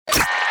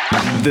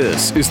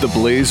This is the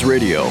Blaze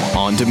Radio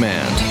on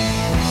demand.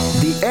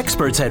 The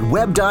experts at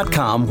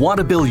Web.com want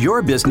to build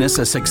your business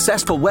a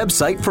successful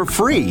website for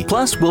free.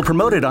 Plus, we'll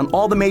promote it on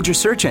all the major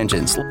search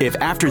engines. If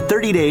after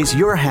 30 days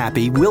you're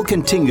happy, we'll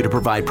continue to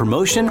provide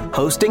promotion,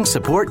 hosting,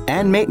 support,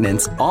 and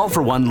maintenance, all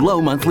for one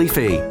low monthly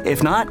fee.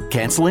 If not,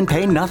 cancel and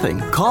pay nothing.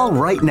 Call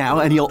right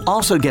now and you'll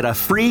also get a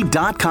free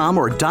 .com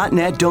or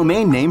 .net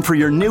domain name for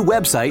your new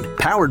website,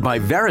 powered by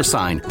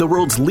VeriSign, the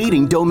world's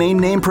leading domain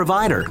name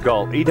provider.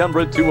 Call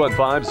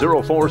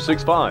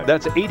 800-215-0465.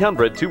 That's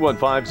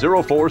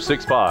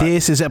 800-215-0465.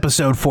 This is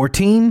episode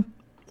 14.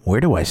 Where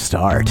do I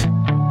start?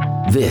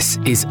 This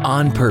is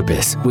On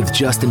Purpose with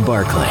Justin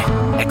Barclay.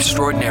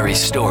 Extraordinary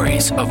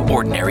stories of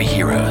ordinary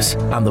heroes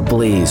on the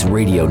Blaze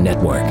Radio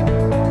Network.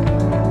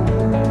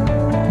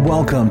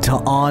 Welcome to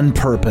On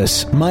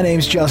Purpose. My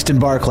name's Justin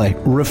Barclay,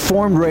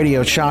 Reformed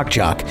Radio shock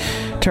jock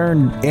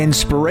turned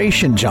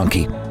inspiration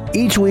junkie.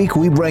 Each week,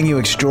 we bring you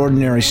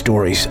extraordinary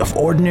stories of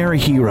ordinary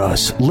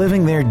heroes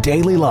living their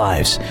daily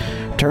lives,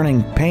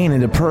 turning pain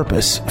into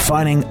purpose,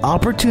 finding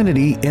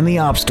opportunity in the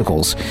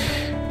obstacles,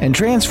 and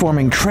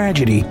transforming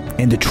tragedy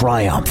into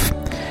triumph.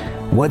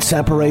 What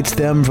separates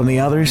them from the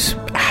others?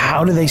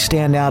 How do they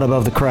stand out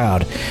above the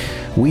crowd?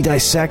 We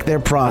dissect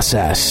their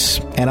process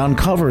and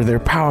uncover their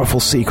powerful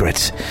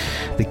secrets,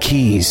 the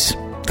keys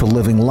to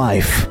living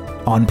life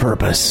on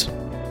purpose.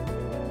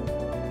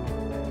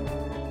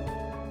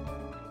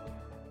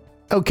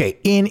 Okay,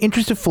 in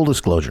interest of full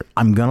disclosure,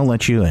 I'm going to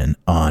let you in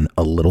on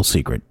a little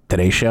secret.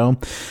 Today's show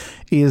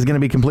is going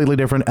to be completely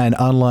different and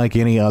unlike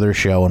any other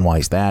show. And why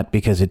is that?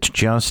 Because it's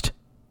just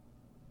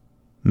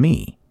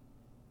me,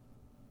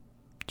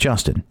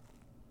 Justin,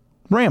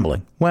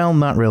 rambling. Well,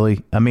 not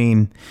really. I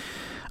mean,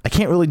 I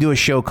can't really do a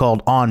show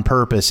called On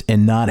Purpose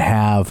and not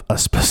have a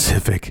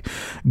specific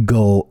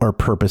goal or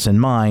purpose in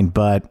mind,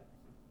 but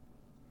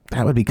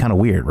that would be kind of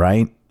weird,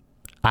 right?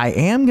 I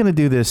am going to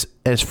do this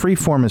as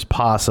freeform as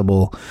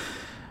possible,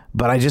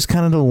 but I just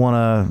kind of want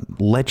to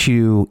let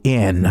you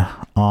in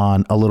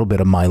on a little bit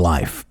of my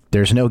life.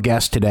 There's no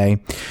guest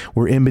today.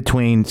 We're in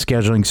between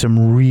scheduling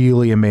some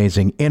really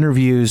amazing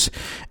interviews,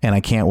 and I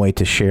can't wait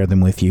to share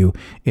them with you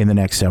in the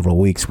next several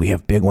weeks. We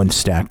have big ones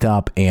stacked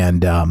up,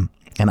 and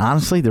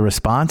honestly, the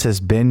response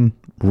has been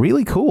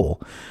really cool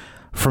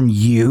from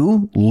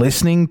you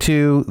listening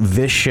to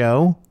this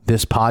show,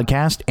 this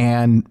podcast,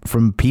 and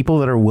from people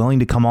that are willing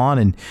to come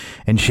on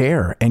and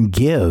share and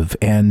give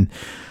and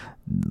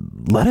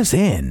let us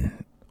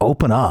in,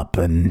 open up,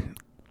 and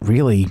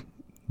really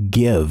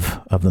give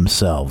of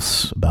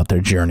themselves about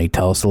their journey.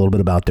 Tell us a little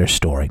bit about their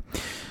story.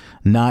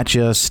 Not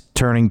just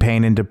turning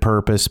pain into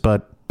purpose,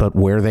 but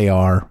where they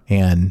are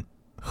and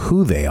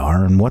who they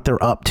are and what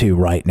they're up to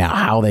right now,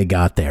 how they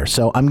got there.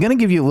 So I'm going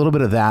to give you a little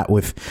bit of that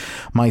with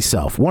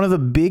myself. One of the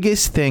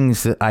biggest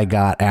things that I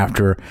got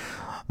after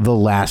the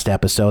last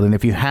episode, and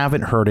if you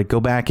haven't heard it,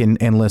 go back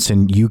and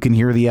listen. You can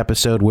hear the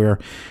episode where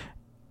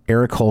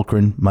Eric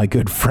Holcren, my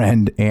good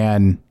friend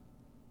and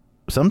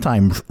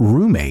sometimes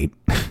roommate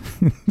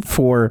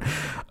for,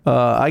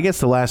 I guess,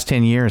 the last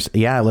 10 years.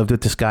 Yeah, I lived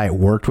with this guy. I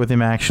worked with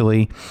him,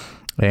 actually,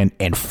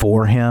 and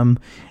for him.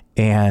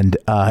 And,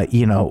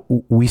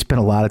 we spent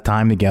a lot of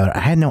time together. I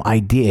had no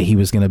idea he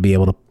was going to be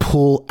able to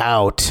pull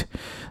out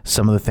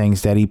some of the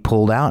things that he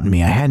pulled out in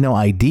me. I had no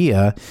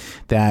idea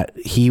that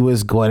he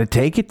was going to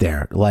take it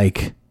there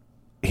like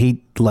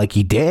he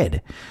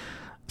did.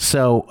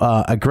 So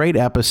a great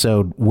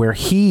episode where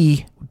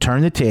he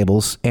turned the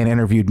tables and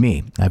interviewed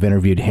me. I've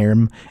interviewed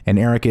him, and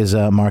Eric is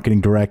a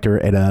marketing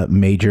director at a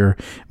major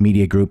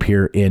media group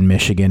here in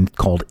Michigan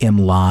called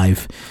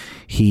MLive.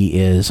 He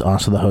is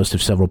also the host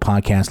of several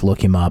podcasts.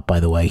 Look him up, by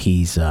the way.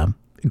 He's a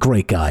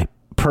great guy.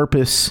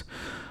 Purpose,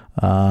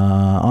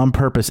 On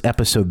Purpose,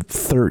 episode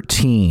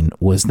 13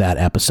 was that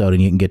episode,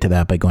 and you can get to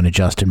that by going to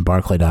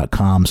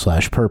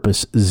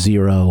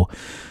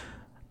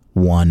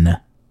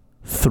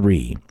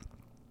justinbarclay.com/purpose013.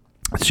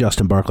 It's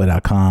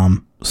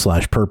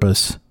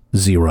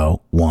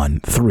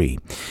justinbarclay.com/purpose013.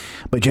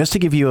 But just to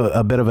give you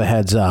a bit of a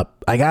heads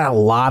up, I got a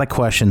lot of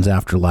questions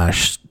after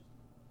last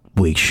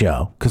week's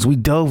show because we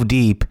dove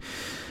deep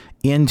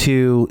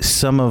into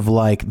some of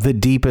like the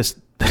deepest,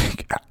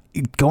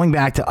 going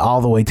back to all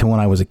the way to when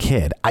I was a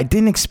kid. I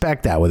didn't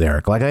expect that with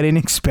Eric. Like, I didn't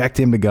expect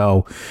him to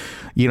go,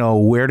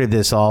 where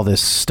did all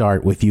this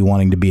start with you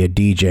wanting to be a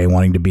DJ,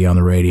 wanting to be on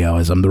the radio,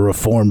 as I'm the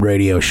Reformed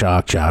Radio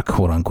shock jock,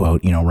 quote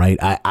unquote, right?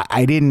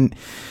 I didn't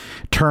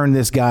turn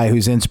this guy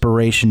who's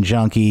inspiration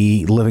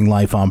junkie, living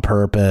life on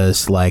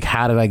purpose. Like,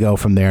 how did I go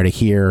from there to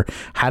here?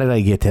 How did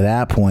I get to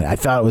that point? I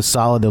thought it was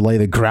solid to lay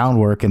the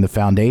groundwork and the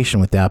foundation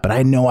with that, but I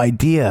had no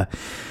idea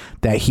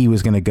that he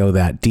was going to go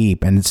that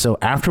deep. And so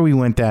after we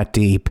went that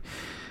deep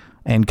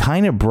and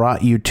kind of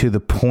brought you to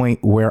the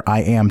point where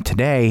I am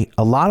today,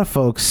 a lot of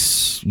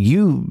folks,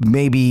 you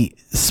maybe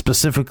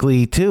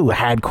specifically too,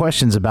 had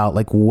questions about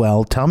like,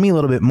 well, tell me a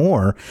little bit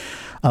more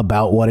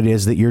about what it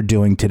is that you're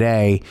doing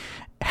today,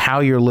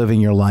 how you're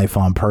living your life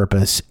on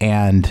purpose,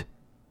 and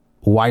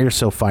why you're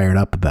so fired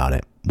up about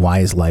it. Why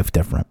is life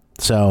different?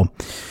 So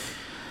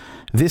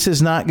this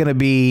is not going to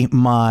be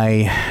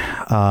my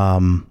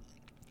I'm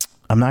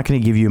not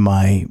going to give you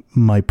my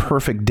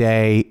perfect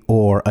day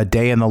or a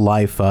day in the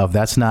life of.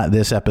 That's not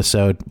this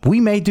episode. We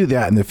may do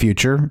that in the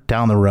future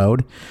down the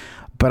road,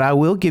 but I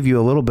will give you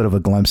a little bit of a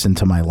glimpse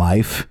into my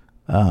life.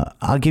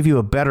 I'll give you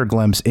a better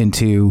glimpse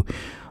into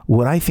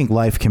what I think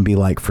life can be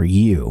like for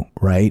you,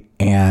 right?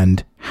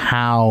 And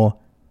how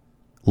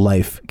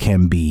life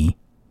can be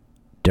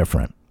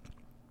different.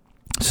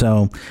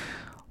 So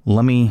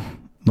let me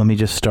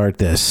just start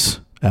this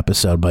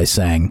episode by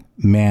saying,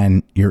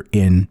 man, you're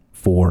in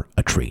for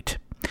a treat.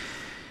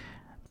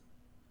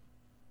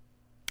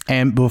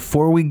 And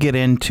before we get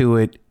into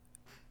it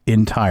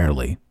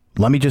entirely,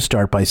 let me just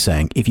start by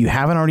saying, if you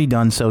haven't already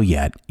done so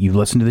yet, you've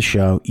listened to the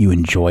show, you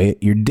enjoy it,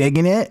 you're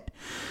digging it,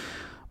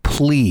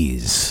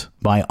 please,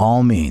 by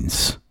all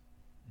means,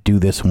 do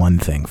this one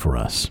thing for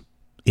us.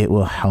 It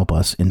will help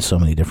us in so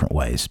many different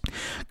ways.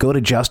 Go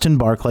to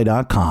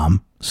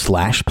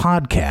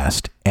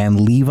justinbarclay.com/podcast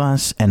and leave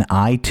us an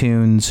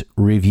iTunes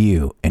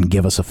review and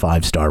give us a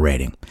 5-star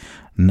rating.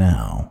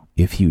 Now,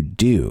 if you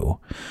do,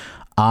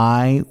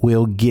 I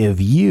will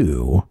give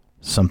you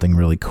something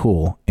really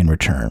cool in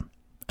return.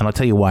 And I'll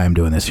tell you why I'm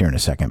doing this here in a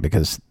second,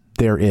 because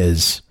there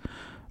is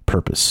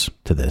purpose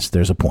to this.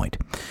 There's a point.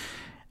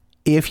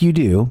 If you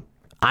do,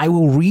 I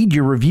will read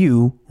your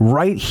review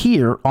right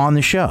here on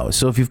the show.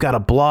 So if you've got a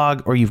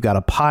blog or you've got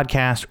a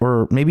podcast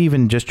or maybe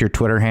even just your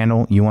Twitter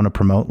handle you want to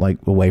promote, like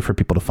a way for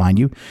people to find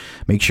you,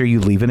 make sure you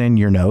leave it in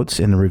your notes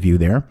in the review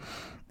there,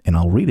 and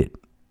I'll read it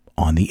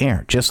on the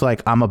air. Just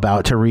like I'm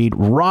about to read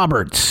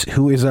Roberts,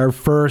 who is our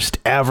first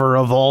ever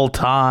of all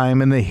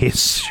time in the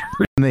history.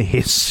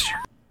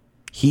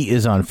 He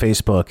is on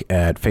Facebook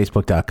at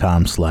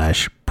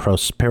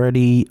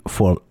facebook.com/prosperity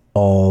for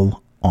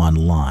all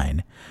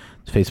online.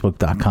 It's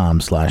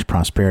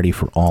facebook.com/prosperity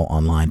for all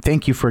online.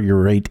 Thank you for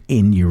your rate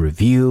in your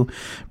review.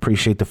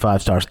 Appreciate the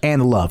 5 stars and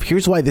the love.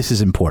 Here's why this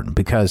is important,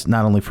 because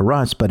not only for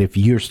us, but if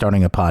you're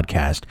starting a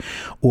podcast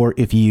or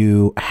if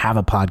you have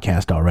a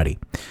podcast already,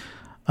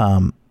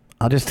 I'll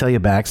just tell you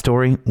a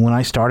backstory. When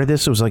I started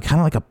this, it was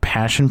kind of like a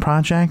passion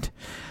project.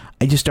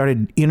 I just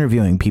started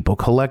interviewing people,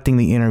 collecting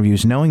the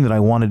interviews, knowing that I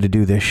wanted to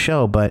do this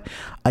show, but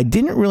I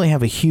didn't really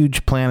have a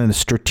huge plan and a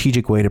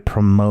strategic way to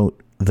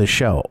promote the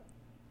show.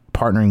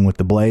 Partnering with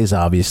The Blaze,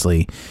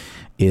 obviously,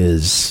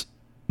 is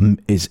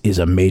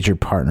a major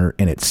partner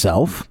in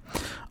itself.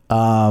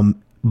 But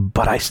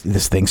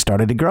this thing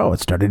started to grow. It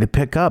started to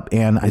pick up,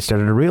 and I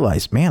started to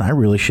realize, man, I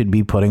really should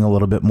be putting a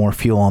little bit more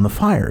fuel on the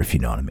fire, if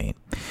you know what I mean.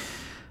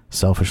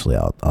 Selfishly,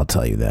 I'll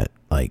tell you that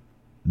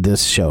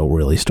this show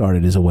really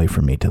started as a way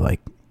for me to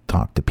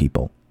talk to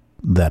people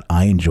that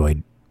I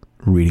enjoyed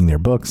reading their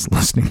books,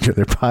 listening to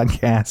their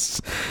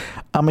podcasts.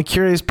 I'm a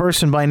curious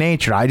person by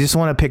nature. I just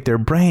want to pick their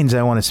brains.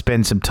 I want to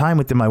spend some time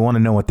with them. I want to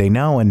know what they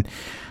know, and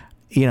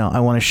I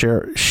want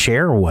to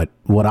share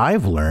what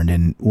I've learned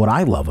and what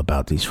I love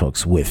about these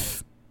folks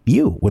with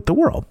you, with the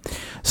world.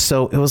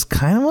 So it was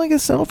kind of like a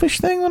selfish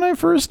thing when I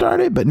first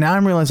started, but now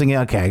I'm realizing,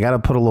 okay, I got to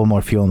put a little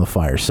more fuel in the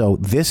fire. So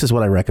this is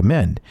what I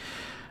recommend.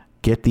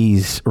 Get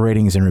these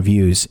ratings and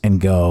reviews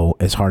and go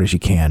as hard as you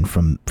can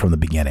from the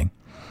beginning,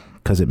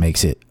 because it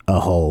makes it a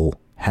whole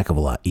heck of a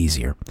lot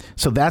easier.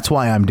 So that's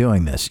why I'm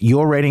doing this.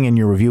 Your rating and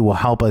your review will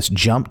help us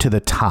jump to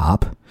the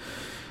top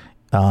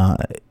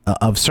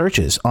of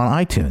searches on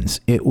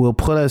iTunes. It will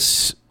put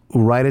us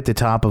right at the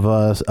top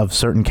of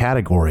certain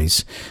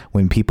categories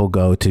when people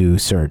go to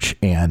search.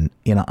 And,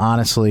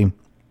 honestly,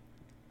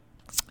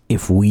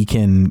 if we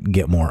can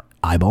get more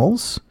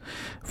eyeballs,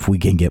 if we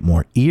can get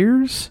more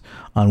ears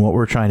on what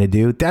we're trying to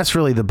do, that's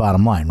really the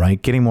bottom line,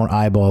 right? Getting more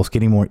eyeballs,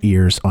 getting more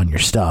ears on your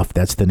stuff.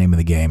 That's the name of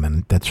the game.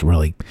 And that's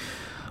really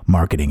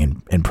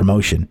marketing and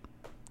promotion.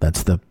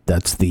 That's the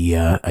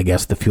I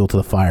guess the fuel to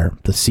the fire,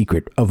 the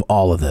secret of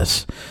all of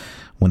this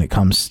when it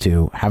comes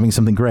to having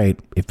something great.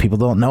 If people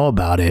don't know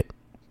about it,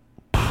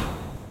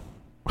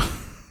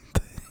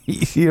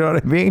 you know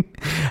what I mean?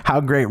 How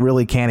great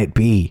really can it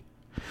be?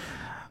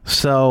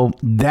 So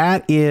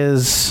that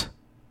is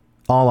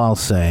all I'll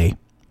say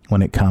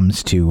when it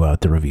comes to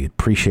the review.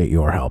 Appreciate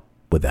your help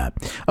with that.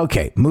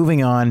 Okay,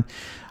 moving on.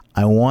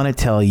 I want to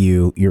tell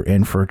you, you're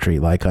in for a treat.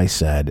 Like I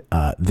said,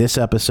 this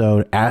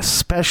episode,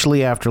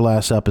 especially after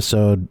last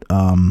episode,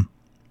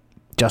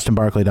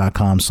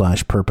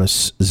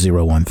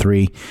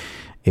 justinbarclay.com/purpose013.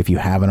 If you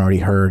haven't already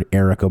heard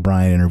Eric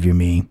O'Brien interview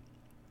me,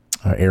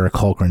 Eric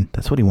Holgren,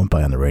 that's what he went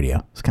by on the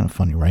radio. It's kind of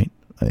funny, right?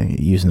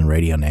 Using the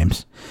radio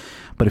names.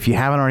 But if you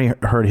haven't already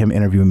heard him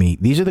interview me,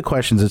 these are the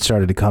questions that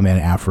started to come in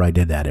after I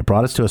did that. It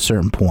brought us to a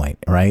certain point,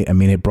 right? I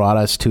mean, it brought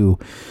us to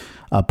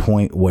a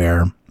point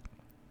where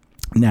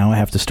now I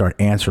have to start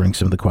answering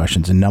some of the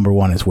questions. And number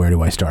one is, where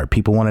do I start?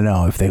 People want to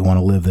know if they want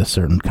to live this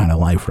certain kind of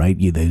life, right?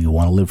 You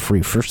want to live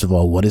free. First of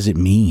all, what does it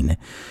mean?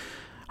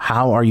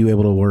 How are you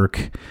able to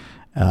work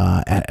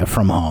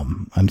from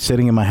home? I'm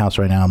sitting in my house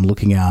right now. I'm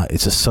looking out.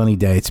 It's a sunny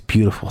day. It's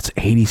beautiful. It's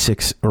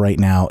 86 right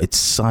now. It's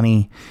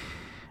sunny.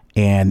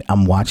 And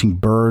I'm watching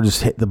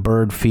birds hit the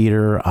bird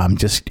feeder. I'm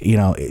just,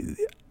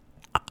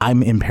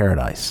 I'm in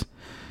paradise.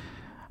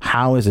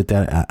 How is it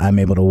that I'm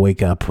able to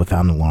wake up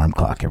without an alarm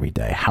clock every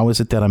day? How is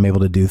it that I'm able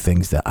to do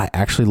things that I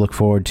actually look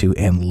forward to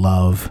and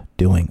love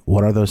doing?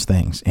 What are those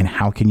things? And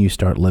how can you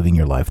start living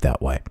your life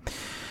that way?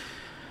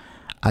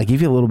 I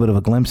give you a little bit of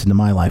a glimpse into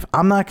my life.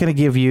 I'm not going to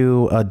give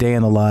you a day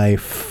in the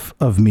life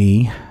of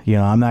me. You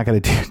know, I'm not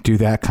going to do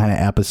that kind of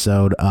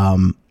episode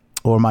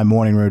or my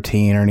morning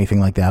routine or anything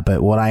like that.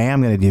 But what I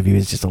am going to give you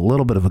is just a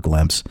little bit of a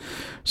glimpse,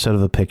 sort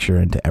of a picture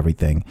into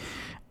everything.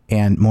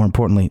 And more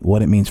importantly,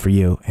 what it means for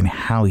you and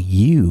how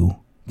you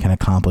can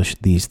accomplish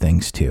these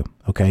things too.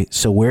 Okay,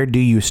 so where do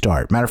you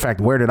start? Matter of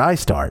fact, where did I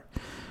start?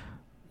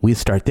 We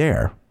start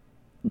there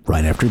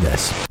right after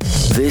this.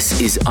 This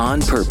is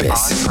On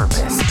Purpose,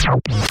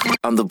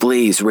 on the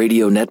Blaze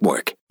Radio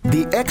Network.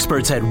 The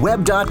experts at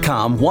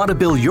Web.com want to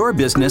build your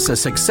business a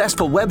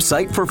successful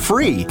website for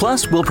free.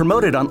 Plus, we'll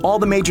promote it on all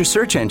the major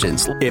search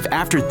engines. If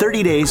after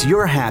 30 days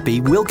you're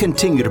happy, we'll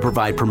continue to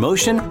provide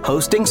promotion,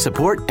 hosting,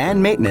 support, and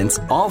maintenance,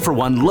 all for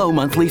one low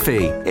monthly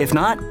fee. If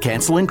not,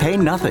 cancel and pay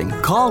nothing.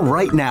 Call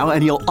right now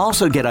and you'll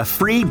also get a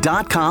free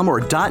 .com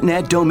or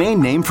 .net domain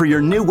name for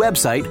your new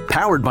website,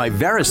 powered by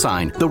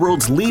VeriSign, the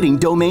world's leading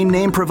domain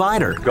name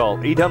provider. Call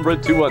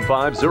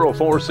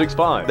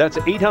 800-215-0465. That's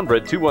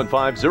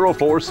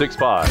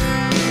 800-215-0465.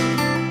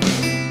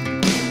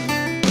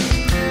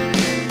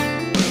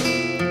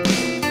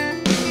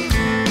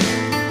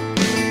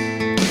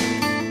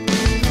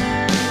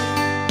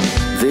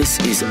 This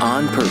is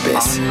On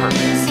Purpose,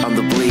 on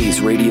the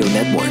Blaze Radio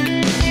Network.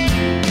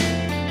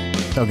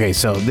 Okay,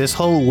 so this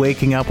whole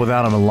waking up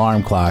without an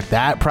alarm clock,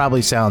 that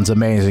probably sounds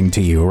amazing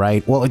to you,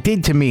 right? Well, it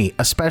did to me,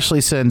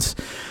 especially since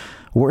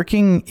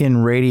working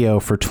in radio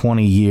for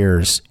 20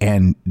 years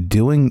and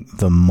doing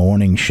the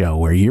morning show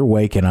where you're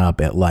waking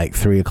up at like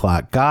 3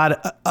 o'clock. God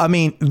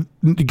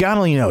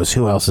only knows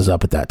who else is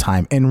up at that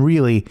time, and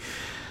really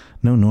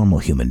no normal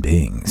human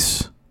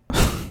beings.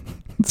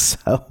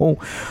 So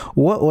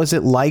what was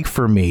it like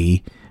for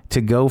me to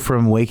go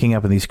from waking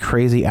up in these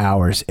crazy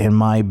hours and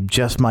my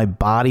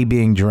body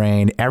being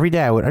drained every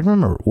day? I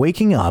remember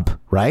waking up,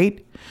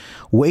 right?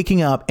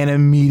 Waking up and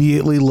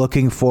immediately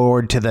looking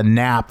forward to the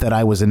nap that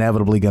I was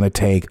inevitably going to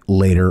take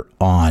later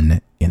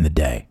on in the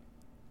day.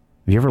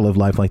 Have you ever lived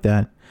life like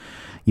that?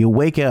 You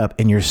wake up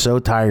and you're so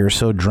tired, you're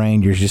so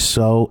drained, you're just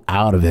so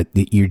out of it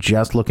that you're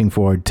just looking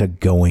forward to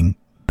going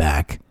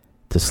back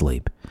to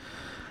sleep.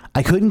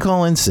 I couldn't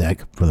call in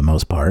sick for the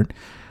most part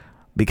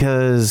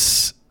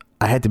because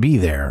I had to be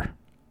there.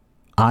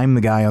 I'm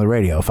the guy on the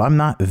radio. If I'm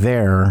not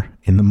there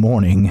in the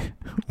morning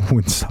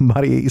when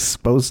somebody is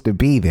supposed to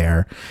be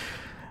there,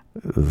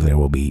 there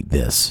will be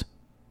this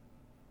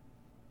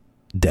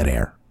dead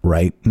air,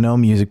 right? No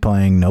music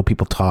playing, no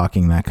people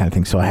talking, that kind of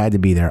thing. So I had to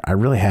be there. I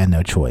really had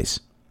no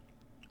choice.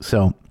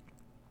 So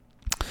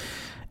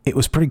it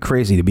was pretty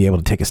crazy to be able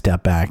to take a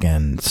step back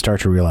and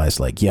start to realize,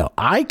 like, yo,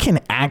 I can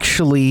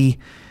actually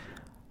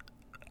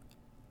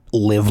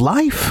live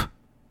life.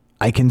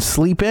 I can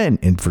sleep in.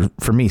 And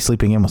for me,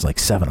 sleeping in was like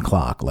 7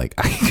 o'clock. Like,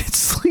 I could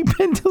sleep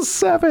until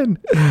 7.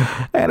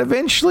 And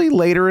eventually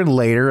later and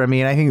later, I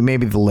mean, I think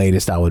maybe the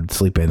latest I would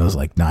sleep in was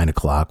like 9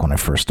 o'clock when I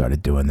first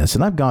started doing this.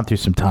 And I've gone through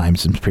some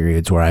times, some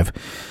periods where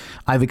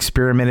I've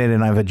experimented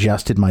and I've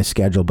adjusted my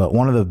schedule. But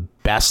one of the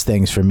best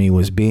things for me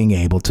was being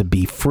able to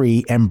be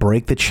free and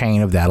break the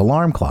chain of that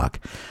alarm clock.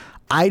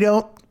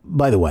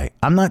 By the way,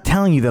 I'm not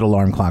telling you that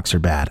alarm clocks are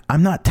bad.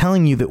 I'm not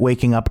telling you that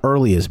waking up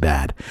early is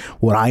bad.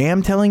 What I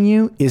am telling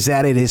you is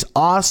that it is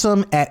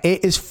awesome and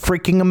it is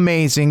freaking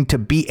amazing to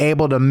be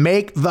able to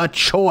make the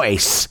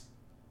choice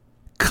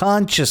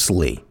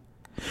consciously.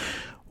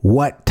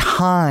 What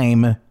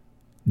time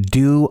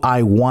do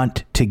I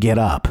want to get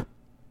up?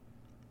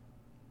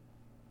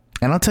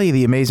 And I'll tell you,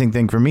 the amazing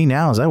thing for me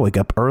now is I wake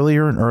up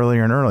earlier and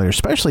earlier and earlier,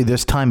 especially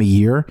this time of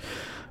year,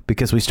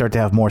 because we start to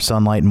have more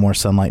sunlight and more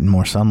sunlight and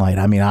more sunlight.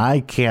 I mean,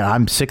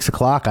 I'm 6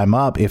 o'clock. I'm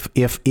up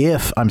if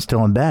I'm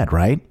still in bed,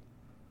 right?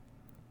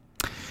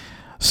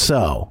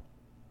 So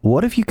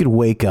what if you could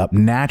wake up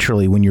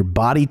naturally when your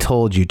body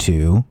told you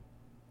to,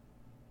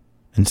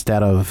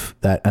 instead of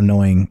that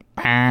annoying,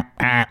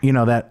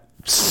 that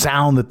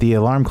sound that the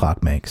alarm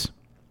clock makes?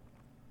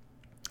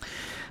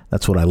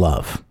 That's what I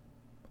love.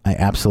 I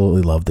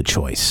absolutely love the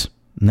choice.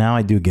 Now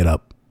I do get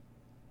up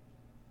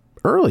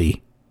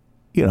early,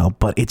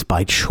 but it's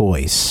by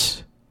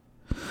choice.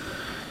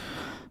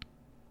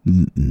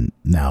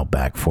 Now,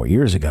 back 4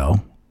 years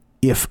ago,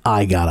 if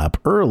I got up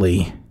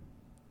early,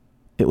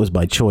 it was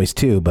by choice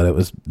too, but it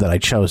was that I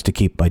chose to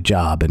keep my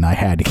job and I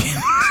had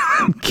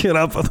to get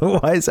up,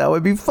 otherwise I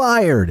would be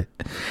fired.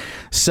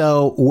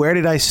 So where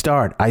did I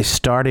start? I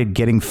started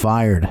getting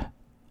fired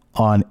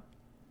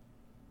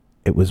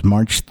it was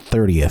March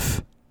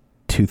 30th,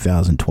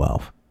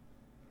 2012.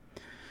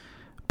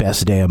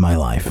 Best day of my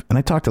life. And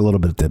I talked a little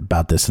bit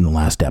about this in the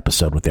last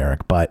episode with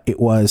Eric, but it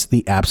was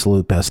the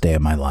absolute best day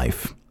of my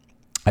life.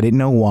 I didn't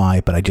know why,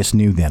 but I just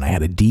knew then. I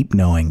had a deep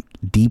knowing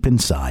deep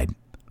inside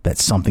that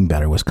something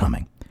better was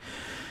coming.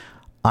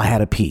 I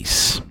had a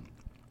peace.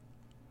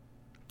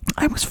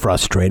 I was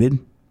frustrated.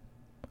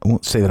 I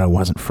won't say that I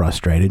wasn't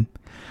frustrated.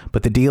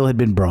 but the deal had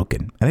been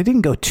broken. And I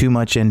didn't go too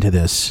much into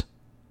this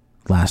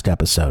last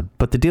episode,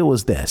 but the deal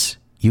was this.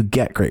 You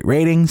get great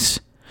ratings,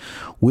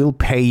 we'll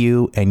pay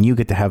you, and you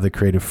get to have the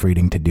creative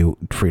freedom to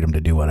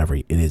do whatever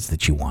it is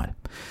that you want.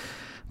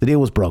 The deal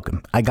was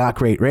broken. I got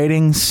great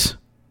ratings.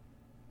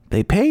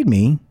 They paid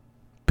me,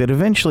 but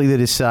eventually they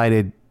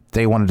decided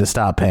they wanted to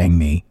stop paying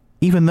me,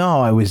 even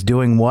though I was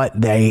doing what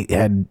they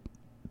had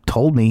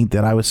told me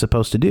that I was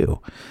supposed to do.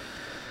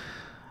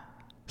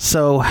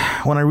 So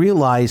when I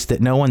realized that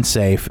no one's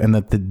safe and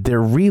that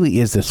there really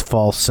is this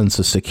false sense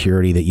of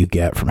security that you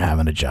get from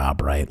having a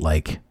job, right?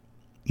 Like,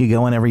 you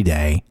go in every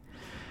day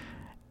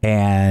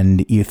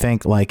and you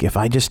think, like, if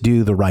I just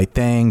do the right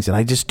things and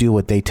I just do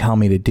what they tell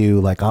me to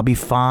do, like, I'll be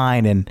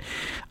fine and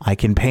I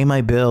can pay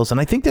my bills. And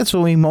I think that's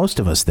what most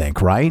of us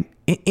think, right?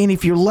 And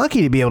if you're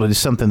lucky to be able to do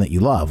something that you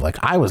love, like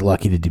I was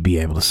lucky to be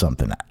able to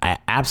something I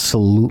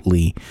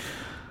absolutely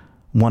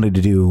wanted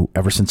to do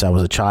ever since I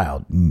was a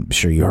child. I'm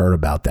sure you heard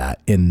about that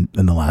in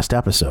the last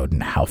episode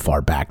and how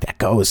far back that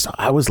goes.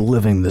 I was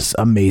living this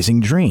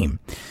amazing dream.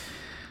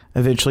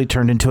 Eventually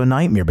turned into a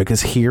nightmare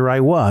because here I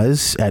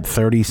was at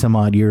 30 some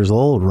odd years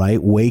old,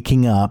 right?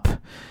 Waking up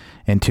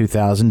in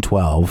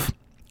 2012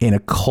 in a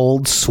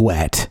cold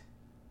sweat,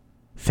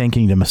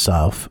 thinking to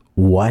myself,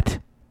 what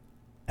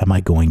am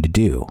I going to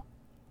do?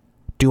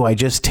 Do I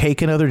just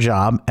take another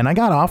job? And I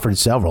got offered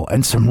several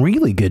and some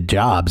really good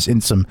jobs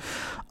in some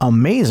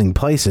amazing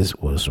places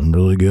with some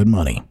really good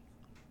money.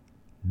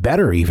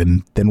 Better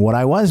even than what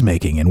I was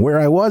making and where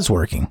I was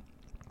working.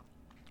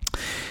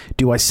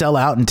 Do I sell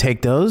out and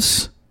take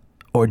those?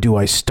 Or do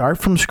I start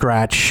from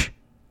scratch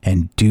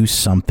and do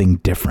something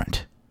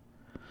different?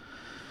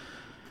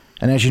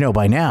 And as you know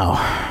by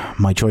now,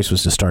 my choice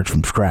was to start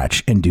from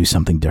scratch and do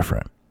something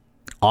different.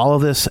 All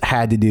of this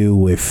had to do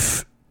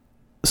with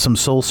some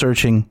soul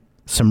searching,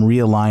 some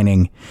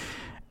realigning,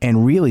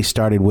 and really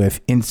started with,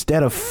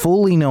 instead of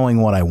fully knowing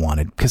what I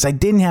wanted, because I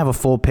didn't have a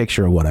full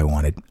picture of what I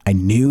wanted, I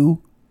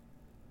knew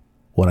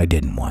what I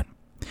didn't want.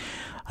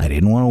 I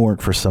didn't want to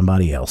work for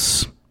somebody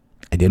else.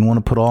 I didn't want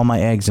to put all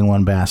my eggs in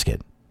one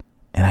basket.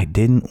 And I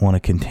didn't want to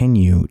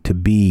continue to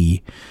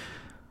be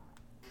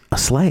a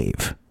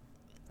slave.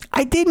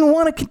 I didn't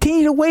want to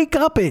continue to wake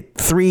up at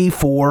 3,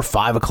 4,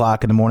 5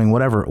 o'clock in the morning,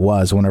 whatever it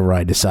was, whenever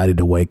I decided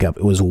to wake up.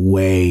 It was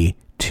way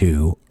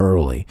too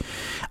early.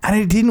 And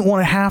I didn't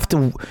want to have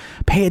to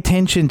pay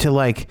attention to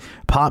like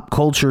pop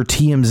culture,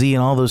 TMZ,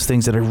 and all those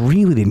things that I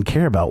really didn't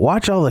care about.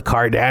 Watch all the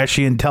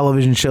Kardashian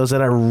television shows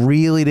that I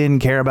really didn't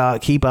care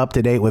about. Keep up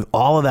to date with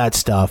all of that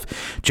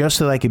stuff just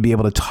so that I could be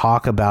able to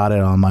talk about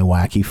it on my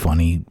wacky,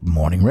 funny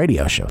morning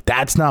radio show.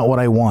 That's not what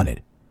I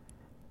wanted.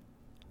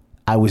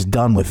 I was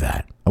done with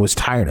that. I was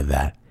tired of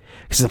that.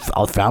 Because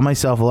I found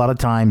myself a lot of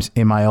times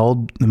in my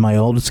old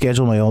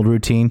schedule, my old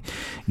routine,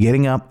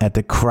 getting up at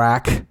the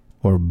crack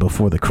or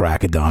before the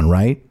crack of dawn,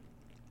 right?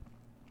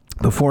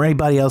 Before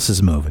anybody else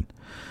is moving.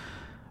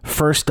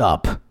 First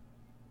up,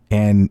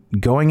 and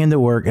going into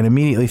work and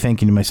immediately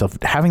thinking to myself,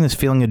 having this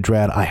feeling of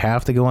dread, I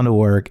have to go into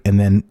work, and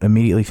then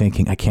immediately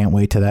thinking, I can't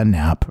wait to that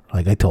nap,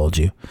 like I told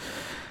you.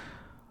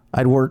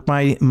 I'd work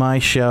my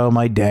show,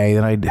 my day,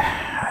 and I'd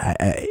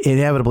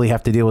inevitably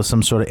have to deal with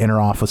some sort of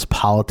inter-office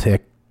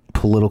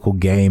political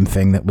game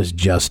thing that was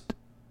just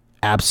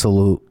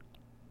absolute.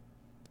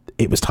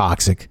 It was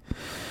toxic.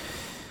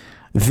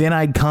 Then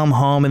I'd come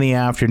home in the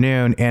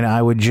afternoon and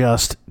I would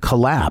just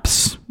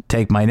collapse,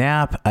 take my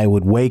nap. I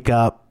would wake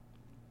up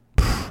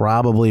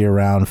probably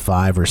around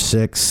 5 or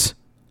 6,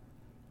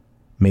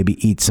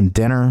 maybe eat some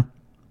dinner.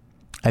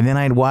 And then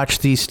I'd watch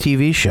these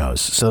TV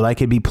shows so that I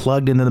could be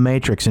plugged into the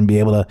Matrix and be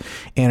able to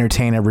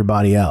entertain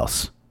everybody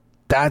else.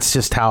 That's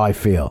just how I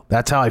feel.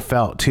 That's how I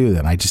felt too.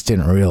 Then I just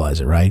didn't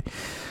realize it, right?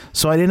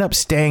 So I'd end up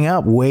staying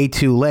up way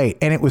too late.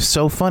 And it was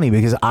so funny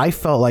because I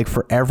felt like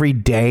for every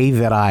day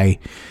that I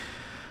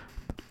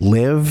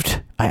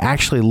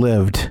actually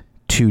lived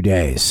 2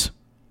 days.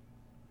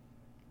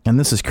 And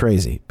this is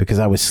crazy because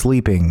I was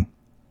sleeping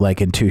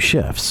like in 2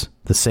 shifts,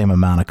 the same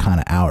amount of kind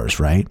of hours,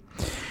 right?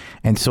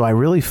 And so I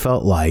really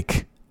felt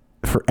like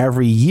for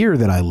every year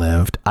that I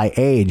lived, I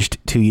aged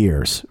 2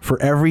 years. For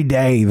every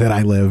day that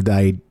I lived,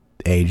 I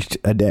aged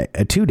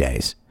 2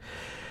 days.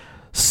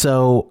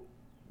 So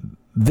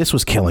this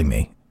was killing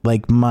me.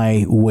 Like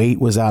my weight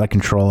was out of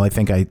control. I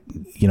think I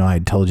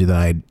told you that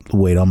I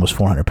weighed almost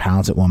 400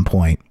 pounds at one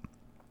point.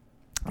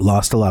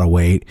 Lost a lot of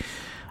weight.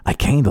 I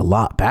gained a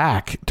lot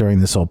back during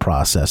this whole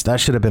process.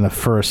 That should have been a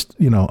first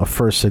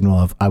signal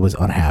of I was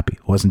unhappy.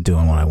 Wasn't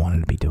doing what I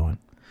wanted to be doing.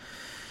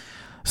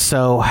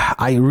 So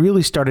I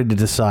really started to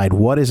decide,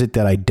 what is it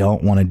that I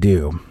don't want to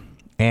do?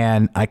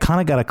 And I kind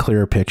of got a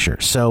clearer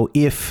picture. So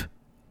if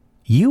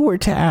you were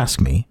to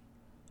ask me,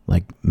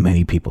 like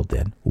many people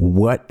did,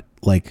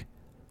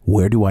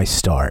 where do I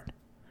start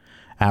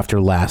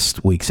after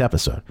last week's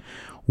episode?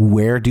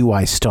 Where do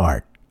I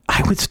start?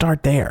 I would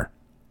start there.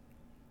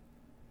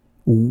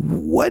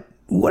 What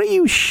are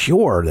you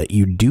sure that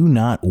you do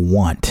not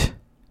want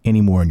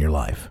anymore in your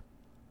life?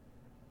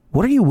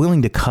 What are you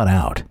willing to cut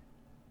out?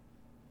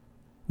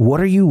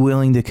 What are you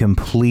willing to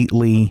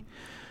completely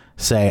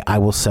say, I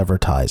will sever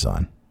ties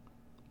on.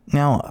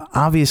 Now,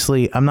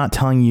 obviously, I'm not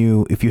telling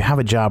you if you have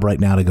a job right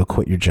now to go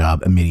quit your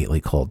job immediately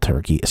cold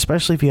turkey,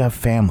 especially if you have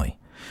family,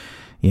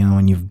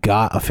 and you've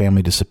got a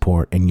family to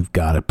support and you've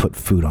got to put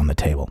food on the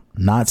table.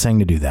 Not saying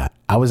to do that.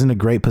 I was in a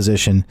great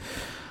position.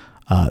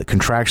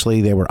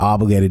 Contractually, they were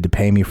obligated to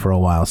pay me for a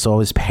while. So I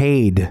was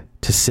paid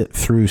to sit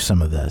through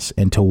some of this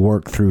and to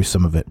work through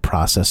some of it,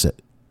 process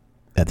it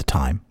at the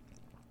time.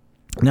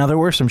 Now, there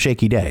were some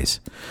shaky days.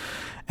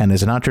 And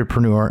as an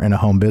entrepreneur and a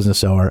home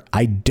business owner,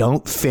 I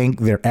don't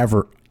think there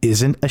ever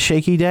isn't a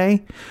shaky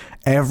day.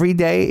 Every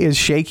day is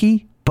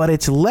shaky, but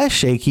it's less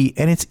shaky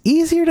and it's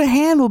easier to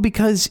handle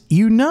because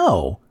you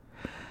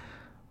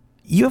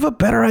have a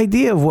better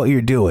idea of what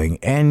you're doing.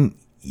 And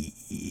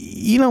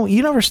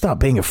you never stop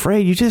being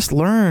afraid. You just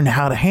learn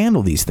how to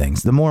handle these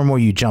things. The more and more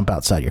you jump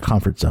outside your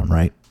comfort zone,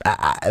 right?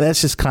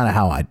 That's just kind of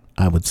how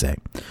I would say,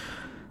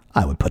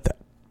 I would put that.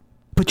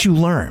 But you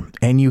learn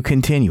and you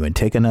continue and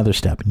take another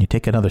step and you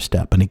take another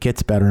step and it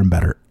gets better and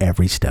better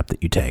every step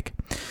that you take.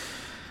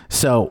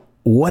 So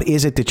what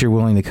is it that you're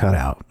willing to cut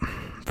out?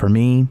 For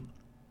me,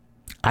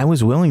 I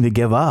was willing to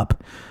give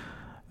up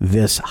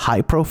this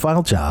high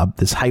profile job,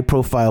 this high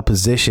profile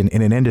position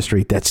in an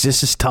industry that's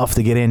just as tough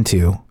to get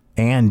into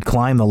and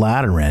climb the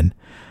ladder in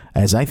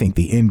as I think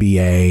the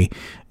NBA,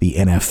 the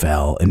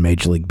NFL, and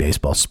Major League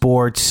Baseball,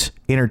 sports,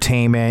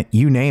 entertainment,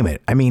 you name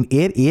it. I mean,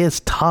 it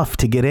is tough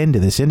to get into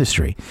this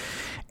industry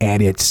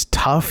and it's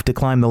tough to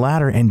climb the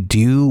ladder and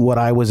do what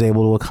I was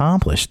able to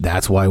accomplish.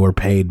 That's why we're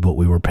paid what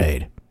we were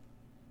paid.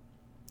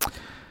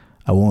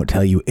 I won't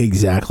tell you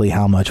exactly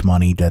how much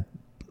money that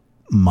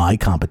my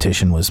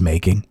competition was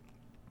making,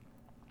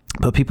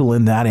 but people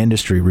in that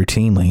industry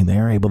routinely,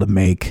 they're able to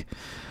make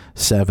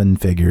 7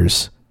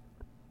 figures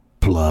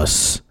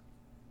plus,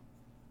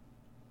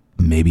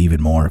 maybe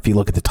even more. If you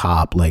look at the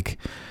top, like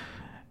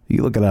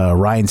you look at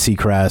Ryan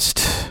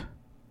Seacrest,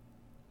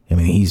 I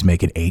mean, he's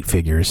making 8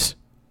 figures.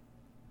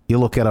 You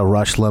look at a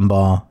Rush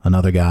Limbaugh,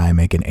 another guy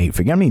making 8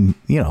 figures. I mean,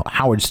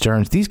 Howard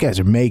Stearns, these guys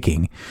are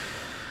making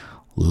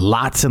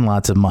lots and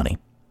lots of money.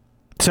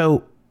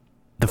 So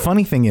the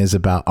funny thing is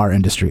about our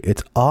industry,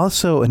 it's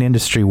also an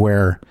industry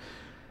where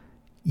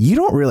you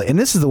don't really, and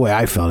this is the way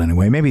I felt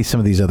anyway, maybe some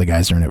of these other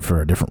guys are in it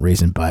for a different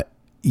reason, but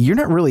you're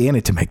not really in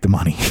it to make the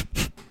money.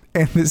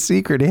 And the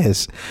secret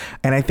is,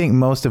 and I think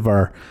most of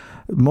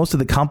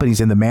the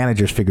companies and the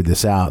managers figured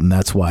this out. And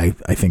that's why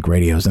I think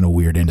radio is in a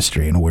weird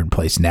industry, in a weird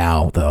place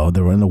now, though.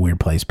 They're in a weird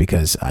place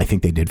because I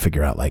think they did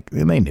figure out,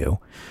 and they knew.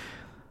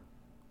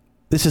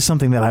 This is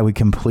something that I would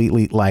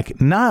completely,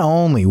 not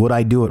only would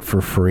I do it for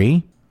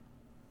free,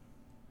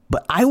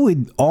 but I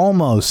would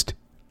almost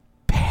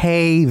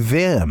pay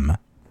them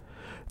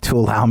to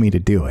allow me to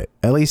do it.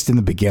 At least in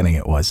the beginning,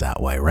 it was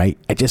that way, right?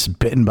 I just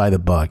bitten by the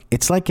bug.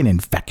 It's like an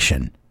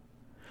infection.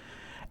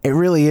 It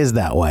really is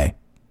that way.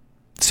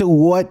 So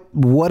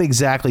what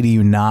exactly do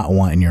you not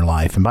want in your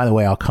life? And by the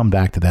way, I'll come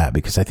back to that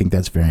because I think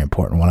that's very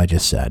important, what I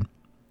just said,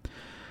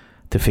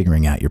 to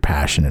figuring out your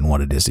passion and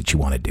what it is that you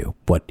want to do.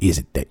 What is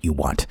it that you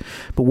want?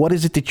 But what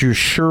is it that you're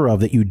sure of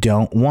that you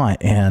don't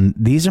want? And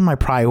these are my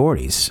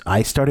priorities.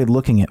 I started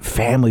looking at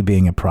family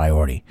being a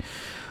priority.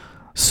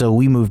 So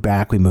we moved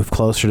back. We moved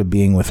closer to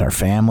being with our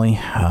family,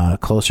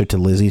 closer to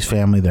Lizzie's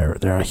family.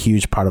 They're a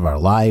huge part of our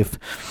life.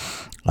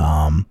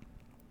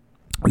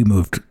 We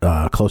moved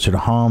closer to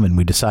home and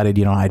we decided,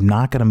 I'm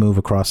not going to move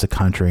across the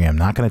country. I'm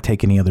not going to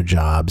take any other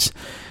jobs.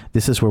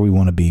 This is where we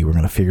want to be. We're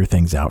going to figure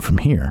things out from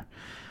here.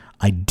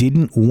 I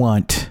didn't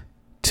want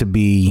all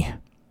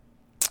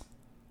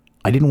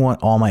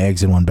my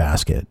eggs in one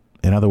basket.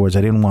 In other words,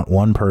 I didn't want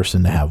one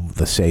person to have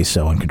the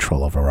say-so and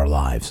control over our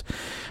lives.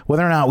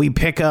 Whether or not we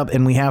pick up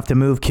and we have to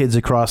move kids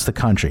across the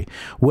country,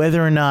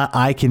 whether or not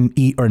I can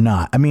eat or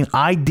not. I mean,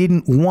 I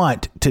didn't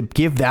want to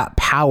give that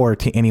power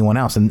to anyone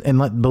else. And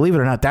believe it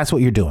or not, that's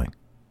what you're doing.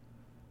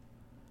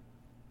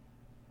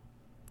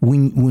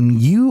 When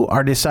you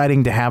are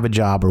deciding to have a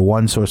job or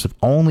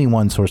only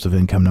one source of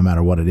income, no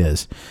matter what it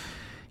is,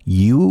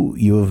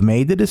 you have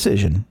made the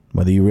decision,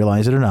 whether you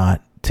realize it or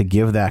not, to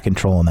give that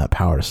control and that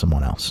power to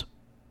someone else.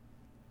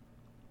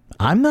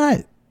 I'm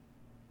not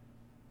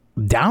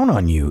down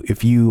on you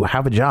if you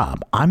have a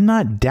job. I'm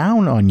not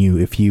down on you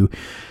if you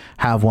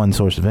have one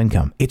source of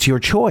income. It's your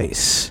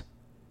choice.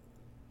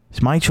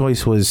 My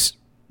choice was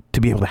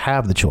to be able to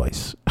have the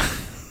choice,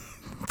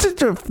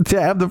 to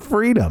have the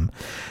freedom.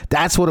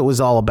 That's what it was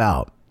all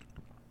about.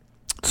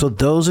 So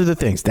those are the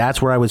things.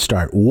 That's where I would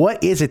start.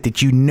 What is it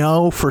that you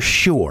know for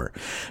sure,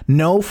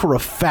 know for a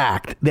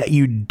fact that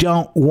you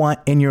don't want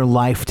in your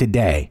life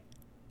today?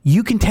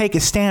 You can take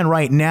a stand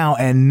right now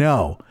and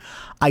know,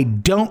 I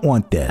don't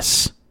want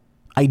this.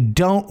 I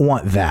don't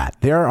want that.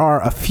 There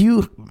are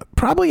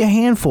probably a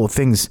handful of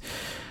things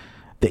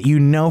that you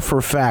know for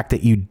a fact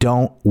that you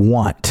don't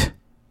want.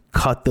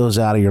 Cut those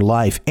out of your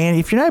life. And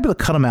if you're not able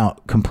to cut them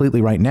out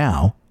completely right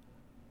now,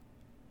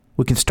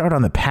 we can start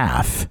on the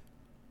path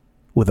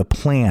with a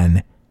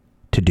plan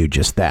to do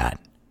just that.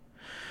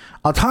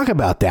 I'll talk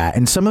about that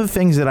and some of the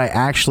things that I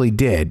actually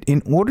did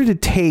in order to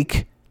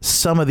take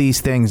some of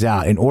these things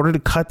out. In order to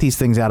cut these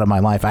things out of my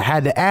life, I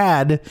had to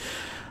add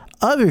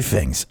other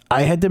things.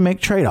 I had to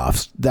make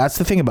trade-offs. That's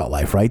the thing about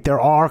life, right? There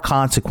are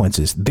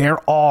consequences. There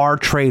are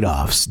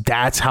trade-offs.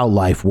 That's how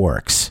life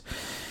works.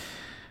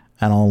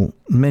 And I'll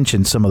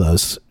mention some of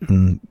those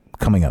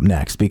coming up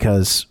next,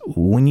 because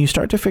when you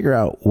start to figure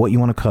out what you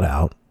want to cut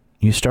out,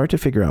 you start to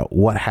figure out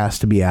what has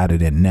to be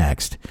added in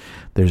next.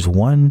 There's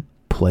one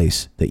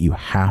place that you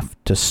have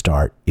to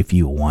start if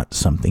you want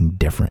something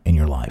different in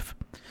your life.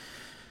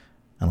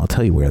 And I'll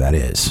tell you where that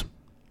is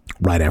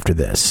right after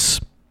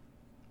this.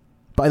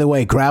 By the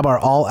way, grab our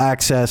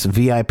all-access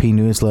VIP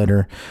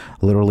newsletter.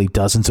 Literally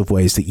dozens of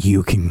ways that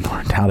you can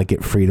learn how to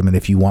get freedom. And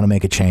if you want to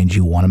make a change,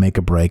 you want to make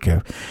a break,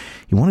 you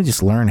want to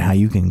just learn how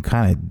you can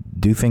kind of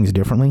do things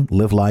differently,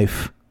 live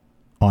life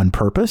on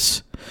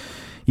purpose,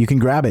 you can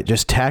grab it.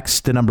 Just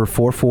text the number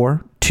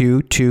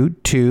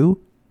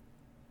 44222,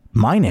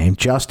 my name,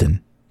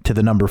 Justin, to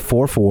the number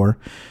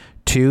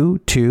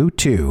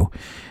 44222.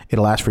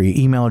 It'll ask for your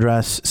email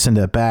address. Send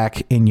it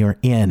back and you're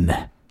in.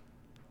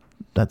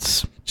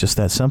 That's just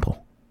that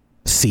simple.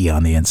 See you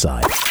on the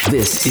inside.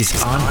 This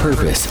is On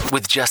Purpose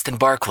with Justin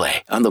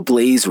Barclay on the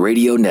Blaze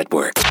Radio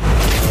Network.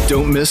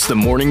 Don't miss the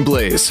Morning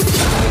Blaze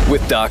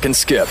with Doc and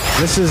Skip.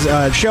 This is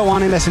a show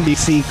on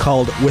MSNBC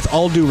called With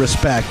All Due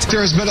Respect.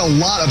 There has been a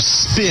lot of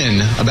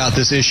spin about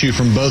this issue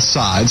from both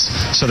sides.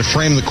 So to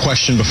frame the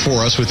question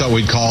before us, we thought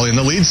we'd call in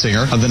the lead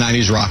singer of the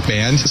 90s rock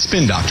band,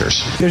 Spin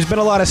Doctors. There's been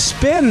a lot of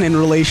spin in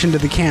relation to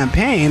the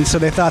campaign, so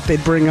they thought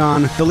they'd bring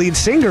on the lead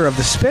singer of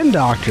the Spin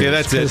Doctors. Yeah,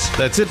 that's it.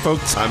 That's it,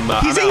 folks.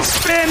 He's a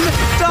spin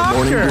doctor.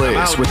 Morning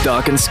Blaze with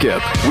Doc and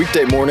Skip.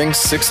 Weekday mornings,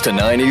 6 to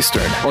 9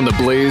 Eastern on the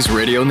Blaze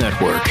Radio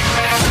Network.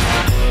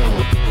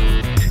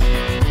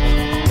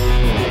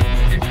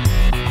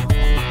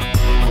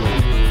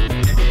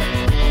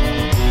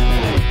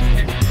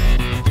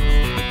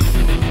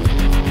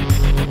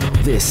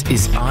 This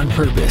is On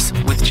Purpose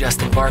with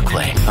Justin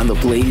Barclay on the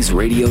Blaze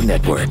Radio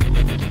Network.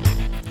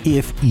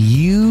 If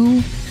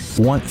you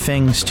want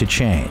things to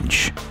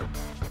change,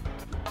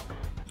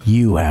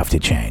 you have to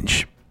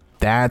change.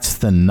 That's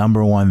the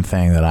number one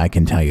thing that I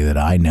can tell you that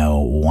I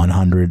know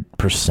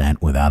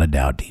 100% without a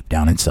doubt deep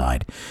down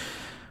inside.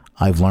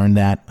 I've learned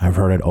that. I've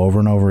heard it over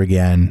and over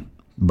again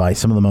by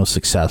some of the most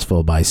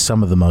successful, by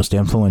some of the most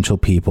influential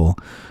people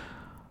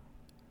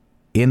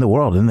in the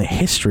world, in the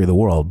history of the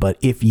world. But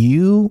if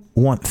you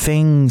want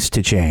things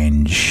to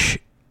change,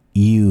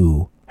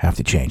 you have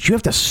to change. You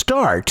have to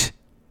start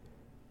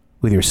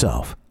with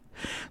yourself.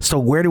 So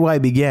where do I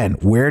begin?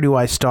 Where do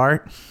I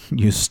start?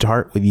 You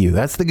start with you.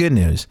 That's the good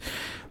news.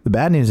 The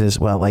bad news is,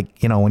 well,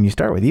 like, you know, when you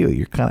start with you,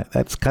 you're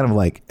it's kind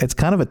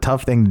of a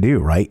tough thing to do,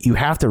 right? You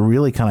have to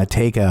really kind of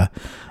take a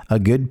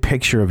good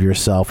picture of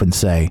yourself and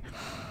say,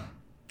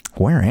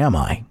 where am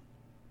I?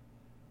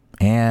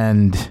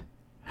 And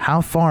how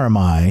far am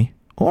I,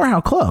 or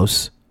how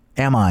close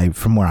am I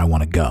from where I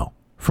want to go,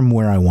 from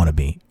where I want to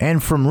be,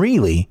 and from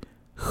really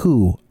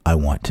who I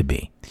want to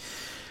be?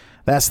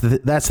 That's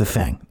the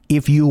thing.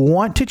 If you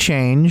want to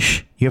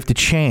change, you have to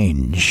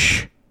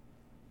change.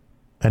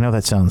 I know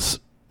that sounds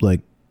like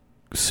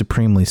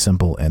supremely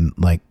simple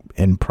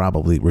and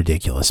probably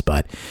ridiculous,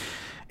 but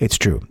it's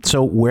true.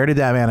 So where did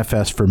that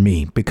manifest for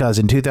me? Because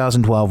in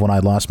 2012, when I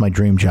lost my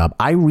dream job,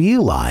 I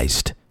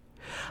realized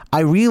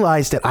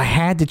that I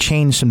had to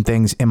change some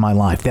things in my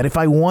life, that if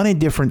I wanted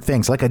different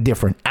things, like a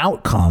different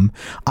outcome,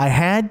 I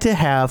had to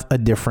have a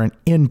different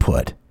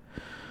input.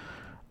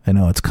 I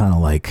know it's kind of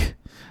like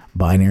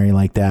binary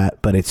like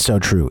that, but it's so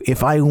true.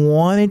 If I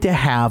wanted to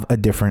have a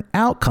different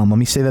outcome, let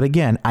me say that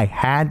again, I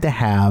had to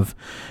have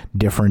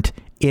different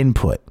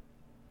input.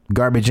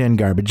 Garbage in,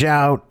 garbage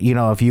out. You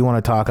know, if you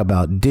want to talk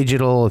about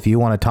digital, if you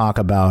want to talk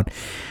about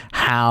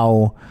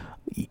how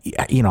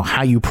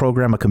you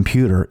program a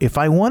computer, if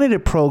I wanted to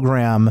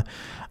program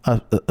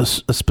a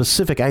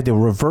specific, I had to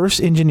reverse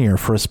engineer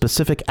for a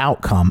specific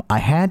outcome, I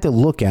had to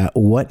look at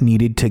what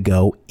needed to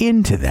go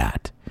into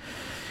that.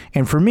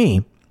 And for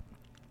me,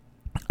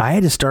 I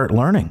had to start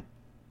learning.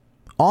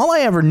 All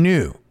I ever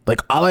knew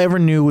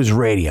was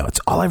radio.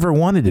 It's all I ever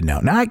wanted to know.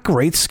 Not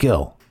great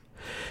skill.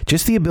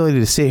 Just the ability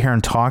to sit here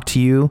and talk to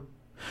you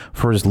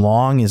for as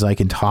long as I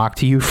can talk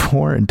to you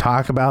for and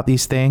talk about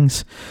these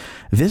things.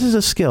 This is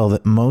a skill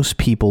that most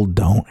people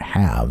don't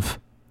have.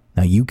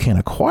 Now, you can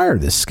acquire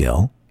this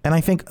skill, and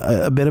I think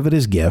a bit of it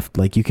is gift.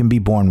 Like, you can be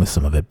born with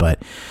some of it,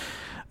 but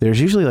there's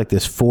usually like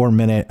this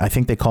 4-minute, I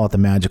think they call it the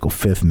magical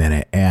 5th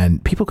minute,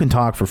 and people can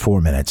talk for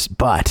 4 minutes,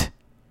 but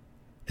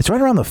it's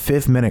right around the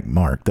 5th minute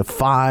mark, the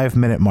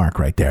 5-minute mark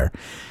right there,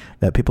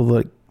 that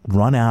people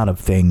run out of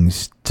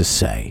things to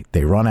say.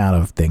 They run out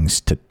of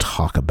things to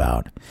talk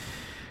about.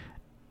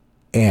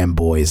 And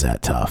boy, is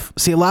that tough.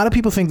 See, a lot of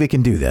people think they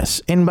can do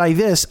this. And by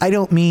this, I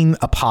don't mean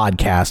a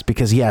podcast,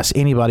 because yes,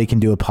 anybody can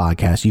do a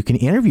podcast. You can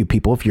interview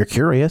people if you're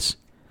curious.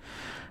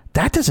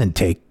 That doesn't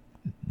take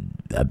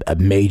a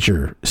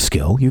major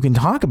skill. You can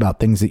talk about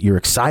things that you're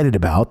excited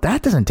about.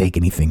 That doesn't take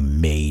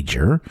anything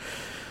major.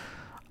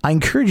 I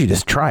encourage you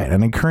to try it. I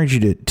encourage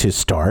you to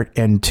start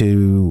and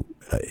to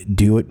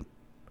do it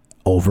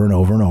over and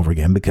over and over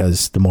again,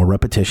 because the more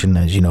repetition,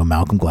 as you know,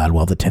 Malcolm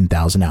Gladwell, the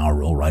 10,000 hour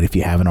rule, right? If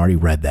you haven't already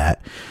read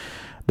that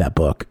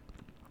book,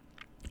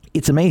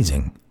 it's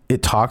amazing.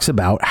 It talks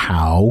about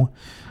how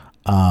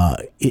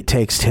it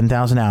takes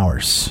 10,000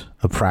 hours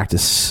of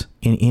practice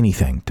in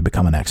anything to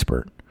become an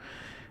expert.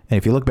 And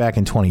if you look back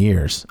in 20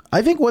 years,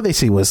 I think what they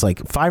see was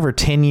like 5 or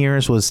 10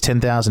 years was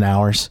 10,000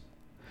 hours.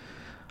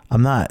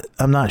 I'm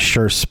not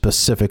sure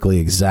specifically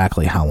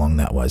exactly how long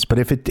that was, but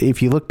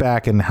if you look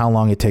back and how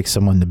long it takes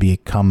someone to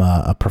become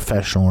a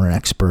professional or an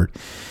expert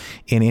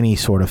in any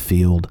sort of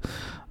field,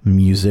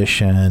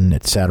 musician,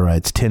 etc.,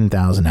 it's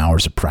 10,000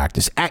 hours of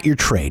practice at your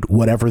trade,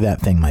 whatever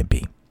that thing might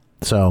be.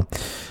 So,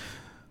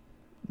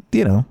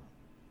 you know,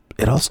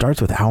 it all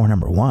starts with hour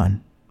number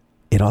 1.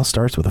 It all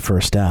starts with the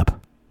first step,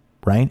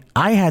 right?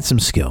 I had some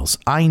skills.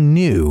 I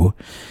knew,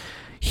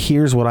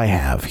 here's what I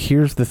have.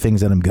 Here's the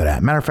things that I'm good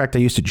at. Matter of fact, I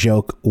used to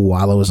joke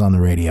while I was on the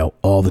radio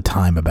all the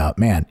time about,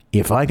 man,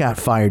 if I got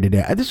fired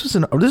today, this was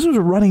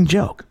a running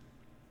joke.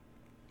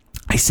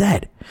 I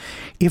said,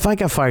 if I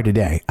got fired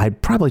today,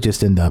 I'd probably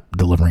just end up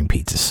delivering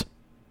pizzas.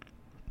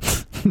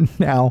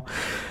 Now,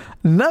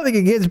 nothing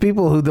against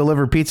people who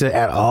deliver pizza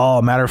at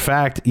all. Matter of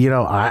fact, you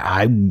know,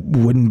 I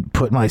wouldn't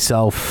put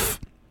myself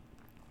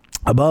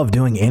above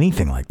doing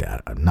anything like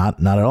that.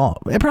 Not at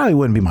all. It probably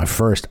wouldn't be my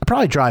first. I'd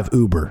probably drive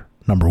Uber,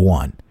 number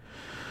 1.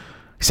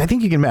 Because I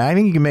think you can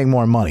make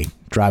more money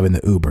driving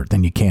the Uber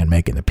than you can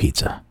making the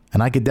pizza.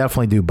 And I could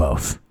definitely do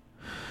both.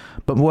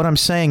 But what I'm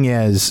saying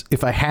is,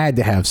 if I had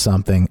to have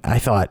something, I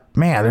thought,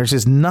 man, there's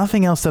just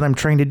nothing else that I'm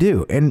trained to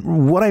do.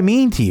 And what I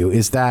mean to you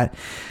is that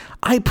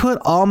I put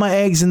all my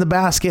eggs in the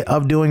basket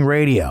of doing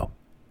radio.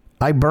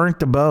 I burnt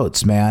the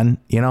boats, man.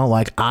 You know,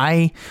 like,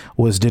 I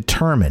was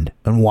determined.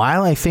 And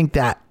while I think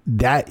that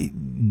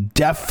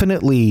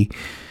definitely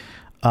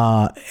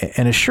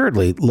and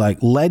assuredly, like,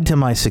 led to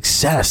my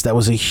success, that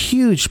was a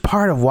huge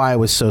part of why I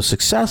was so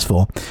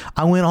successful,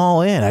 I went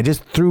all in. I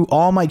just threw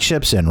all my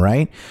chips in,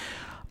 right?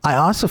 I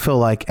also feel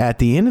like at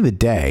the end of the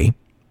day,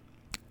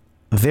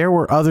 there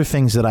were other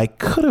things that I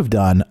could have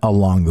done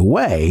along the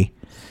way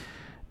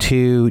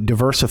to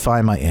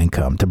diversify my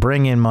income, to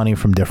bring in money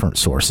from different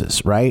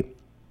sources, right?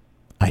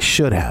 I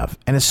should have.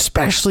 And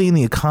especially in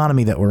the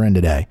economy that we're in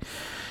today,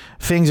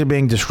 things are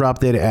being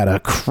disrupted at a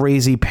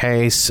crazy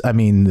pace. I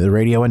mean, the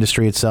radio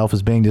industry itself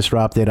is being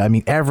disrupted. I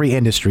mean, every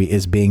industry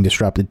is being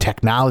disrupted.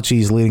 Technology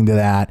is leading to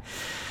that.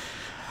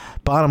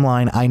 Bottom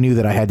line, I knew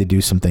that I had to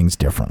do some things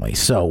differently.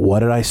 So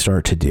what did I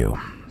start to do?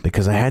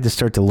 Because I had to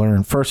start to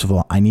learn. First of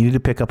all, I needed to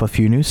pick up a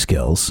few new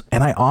skills,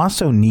 and I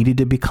also needed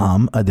to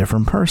become a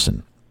different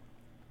person.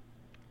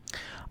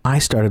 I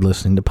started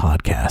listening to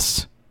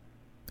podcasts.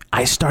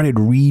 I started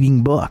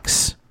reading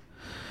books.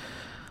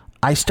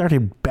 I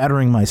started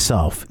bettering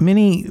myself,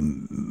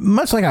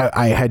 much like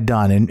I had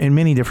done in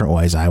many different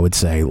ways, I would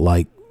say.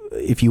 Like,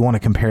 if you want to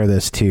compare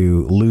this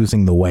to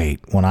losing the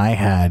weight, when I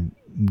had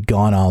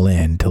gone all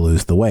in to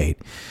lose the weight,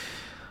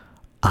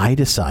 I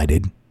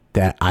decided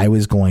that I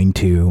was going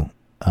to,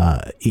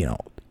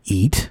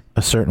 eat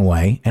a certain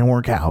way and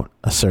work out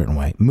a certain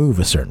way, move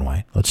a certain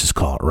way, let's just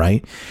call it,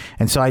 right?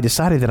 And so I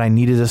decided that I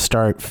needed to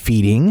start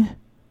feeding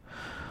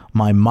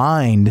my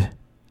mind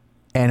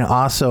and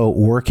also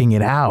working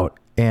it out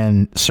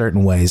in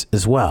certain ways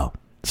as well.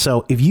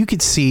 So if you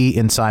could see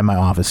inside my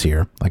office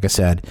here, like I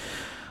said,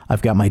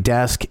 I've got my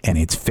desk and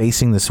it's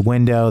facing this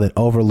window that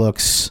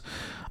overlooks,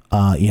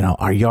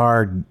 our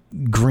yard,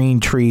 green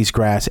trees,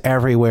 grass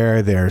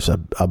everywhere. There's a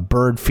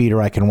bird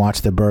feeder. I can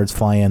watch the birds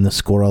fly in, the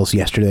squirrels.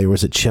 Yesterday there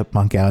was a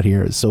chipmunk out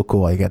here. It's so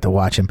cool. I got to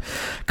watch him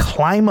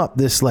climb up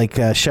this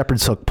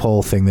shepherd's hook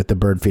pole thing that the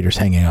bird feeder's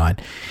hanging on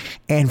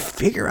and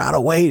figure out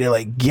a way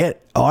to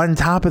get on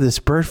top of this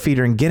bird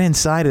feeder and get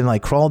inside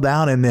and crawl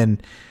down and then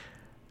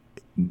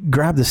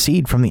grab the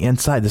seed from the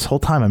inside. This whole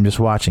time I'm just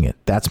watching it.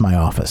 That's my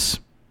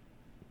office.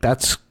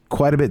 That's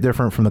quite a bit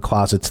different from the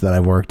closets that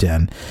I've worked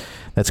in.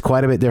 That's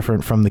quite a bit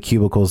different from the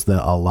cubicles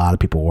that a lot of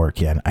people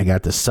work in. I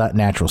got the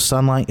natural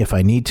sunlight. If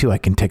I need to, I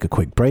can take a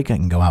quick break. I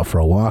can go out for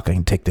a walk. I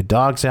can take the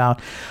dogs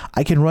out.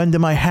 I can run to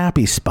my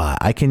happy spot.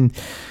 I can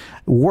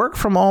work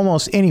from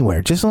almost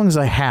anywhere, just as long as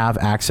I have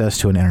access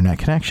to an internet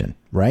connection,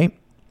 right?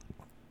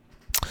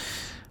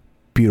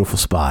 Beautiful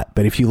spot.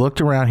 But if you looked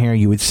around here,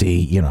 you would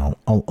see,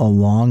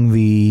 along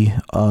the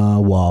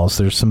walls,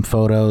 there's some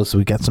photos.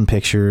 We got some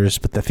pictures.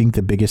 But I think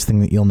the biggest thing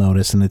that you'll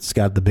notice, and it's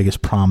got the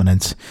biggest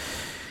prominence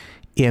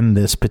in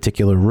this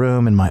particular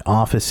room in my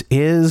office,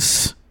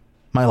 is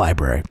my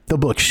library, the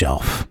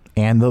bookshelf.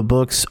 And the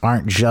books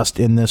aren't just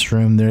in this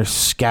room. They're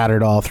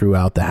scattered all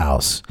throughout the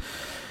house.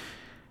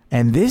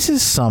 And this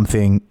is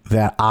something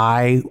that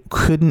I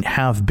couldn't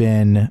have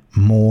been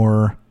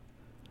more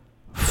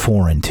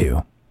foreign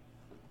to.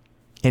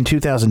 In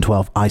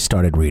 2012, I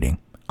started reading.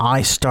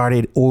 I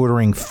started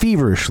ordering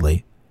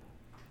feverishly.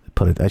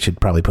 I should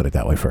probably put it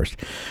that way first.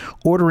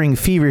 Ordering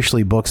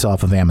feverishly books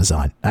off of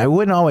Amazon. I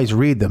wouldn't always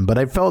read them, but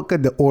I felt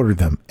good to order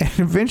them. And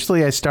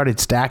eventually I started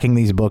stacking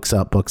these books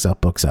up.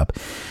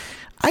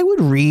 I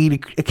would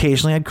read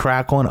occasionally. I'd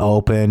crack one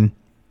open.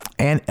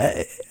 And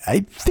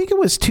I think it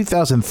was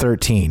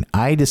 2013,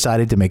 I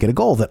decided to make it a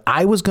goal that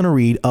I was going to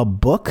read a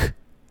book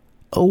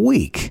a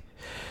week.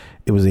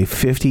 It was a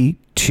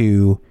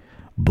 52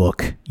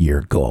 book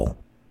year goal.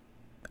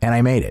 And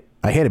I made it.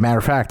 I hit it. Matter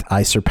of fact,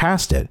 I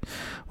surpassed it.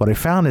 What I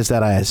found is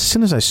that as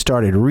soon as I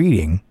started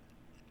reading,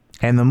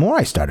 and the more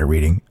I started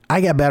reading,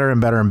 I got better and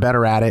better and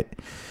better at it.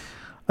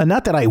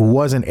 Not that I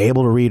wasn't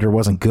able to read or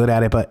wasn't good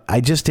at it, but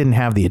I just didn't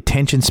have the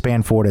attention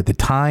span for it at the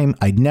time.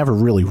 I'd never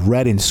really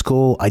read in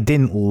school. I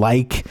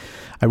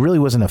really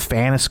wasn't a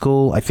fan of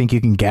school. I think you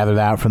can gather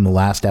that from the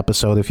last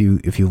episode if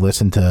you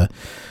listen to,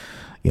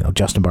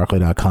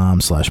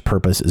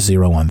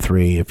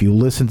 justinbarclay.com/purpose013. If you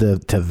listen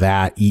to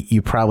that,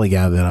 you probably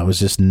gather that I was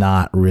just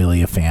not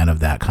really a fan of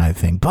that kind of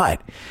thing.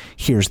 But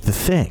here's the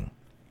thing.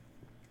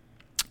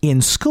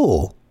 In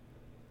school,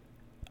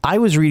 I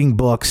was reading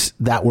books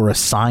that were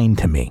assigned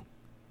to me.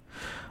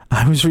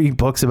 I was reading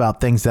books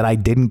about things that I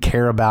didn't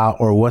care about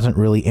or wasn't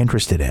really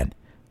interested in.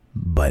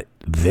 But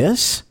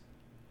this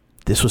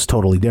was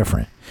totally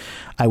different.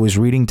 I was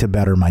reading to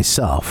better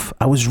myself.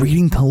 I was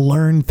reading to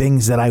learn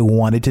things that I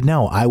wanted to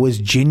know. I was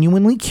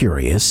genuinely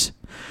curious,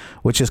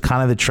 which is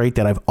kind of the trait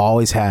that I've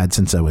always had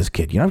since I was a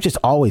kid. I've just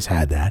always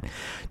had that.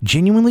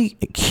 Genuinely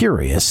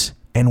curious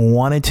and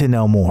wanted to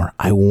know more.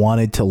 I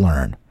wanted to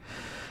learn.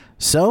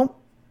 So,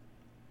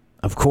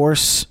 of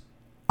course,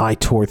 I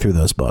tore through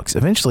those books.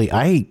 Eventually,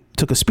 I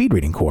took a speed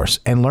reading course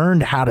and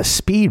learned how to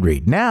speed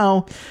read.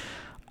 Now,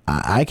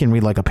 I can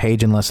read like a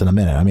page in less than a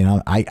minute. I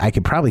mean, I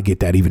could probably get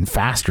that even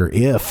faster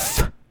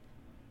if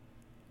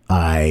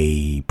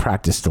I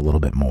practiced a little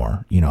bit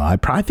more. I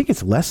probably think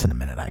it's less than a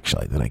minute,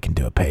 actually, that I can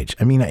do a page.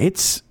 I mean,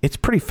 it's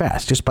pretty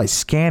fast just by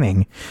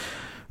scanning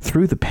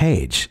through the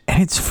page.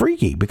 And it's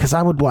freaky because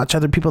I would watch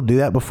other people do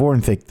that before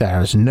and think,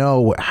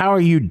 how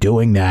are you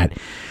doing that?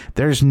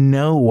 There's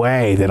no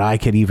way that I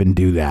could even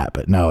do that.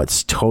 But no,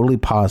 it's totally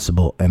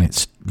possible, and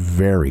it's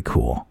very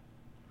cool.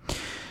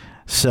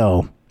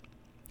 So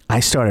I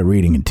started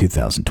reading in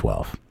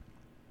 2012,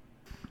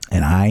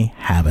 and I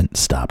haven't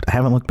stopped. I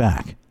haven't looked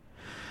back.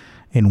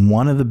 And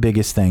one of the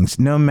biggest things,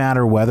 no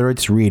matter whether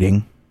it's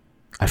reading,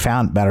 I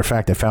found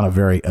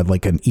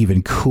an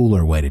even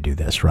cooler way to do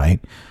this, right?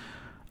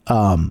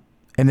 And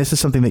this is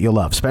something that you'll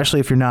love, especially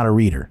if you're not a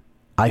reader.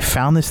 I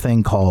found this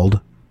thing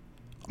called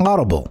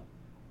Audible.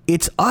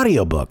 It's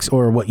audiobooks,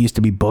 or what used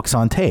to be books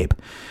on tape.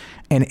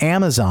 And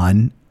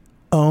Amazon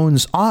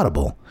owns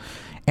Audible.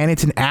 And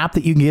it's an app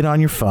that you can get on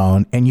your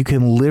phone, and you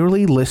can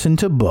literally listen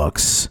to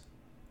books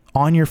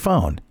on your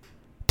phone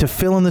to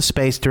fill in the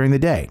space during the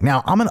day.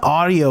 Now, I'm an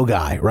audio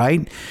guy,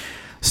 right?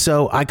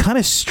 So I kind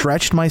of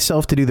stretched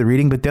myself to do the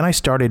reading, but then I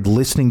started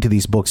listening to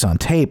these books on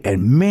tape,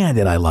 and man,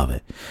 did I love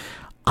it.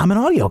 I'm an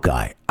audio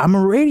guy. I'm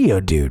a radio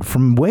dude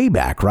from way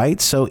back, right?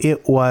 So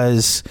it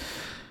was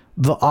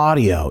the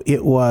audio.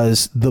 It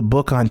was the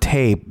book on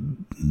tape,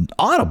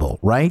 Audible,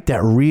 right?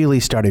 That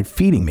really started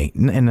feeding me.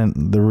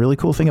 And the really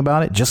cool thing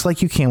about it, just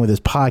like you can with this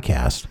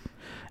podcast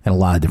and a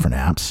lot of different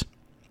apps,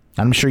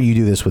 I'm sure you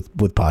do this with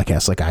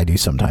podcasts like I do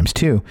sometimes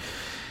too,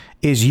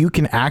 is you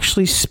can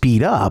actually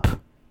speed up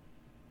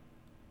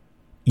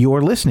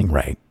your listening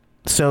rate.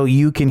 So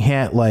you can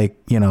hit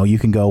you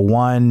can go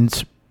one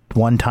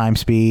time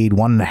speed,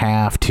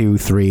 1.5, 2,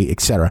 3,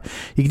 etc.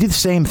 You can do the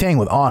same thing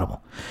with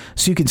Audible.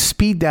 So you can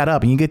speed that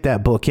up and you get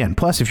that book in.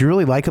 Plus, if you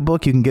really like a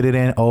book, you can get it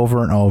in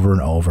over and over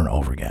and over and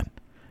over again.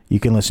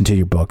 You can listen to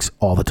your books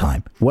all the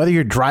time. Whether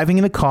you're driving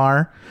in a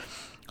car,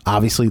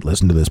 obviously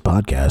listen to this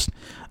podcast.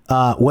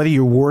 Whether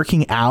you're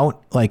working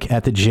out like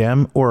at the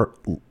gym, or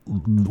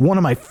one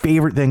of my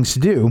favorite things to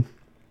do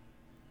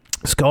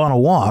is go on a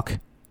walk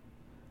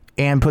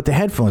and put the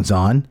headphones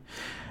on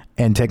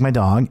and take my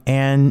dog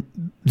and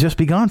just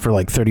be gone for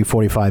like 30,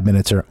 45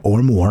 minutes or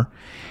more,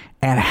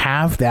 and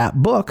have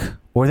that book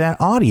or that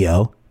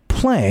audio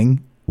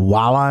playing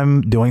while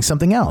I'm doing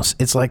something else.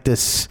 It's like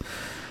this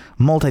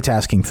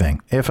multitasking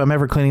thing. If I'm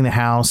ever cleaning the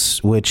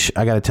house, which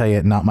I got to tell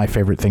you, not my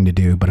favorite thing to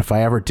do, but if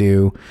I ever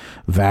do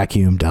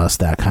vacuum, dust,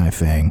 that kind of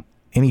thing,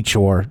 any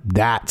chore,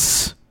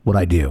 that's what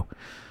I do.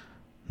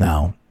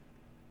 Now,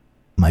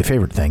 my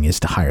favorite thing is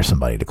to hire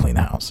somebody to clean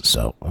the house.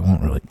 So I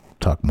won't really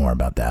talk more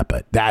about that,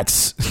 but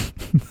that's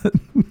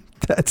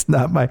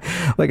not my,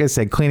 like I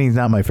said, cleaning is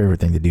not my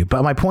favorite thing to do.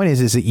 But my point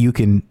is that you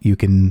can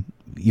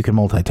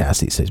multitask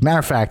these things. Matter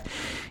of fact,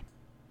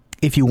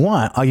 if you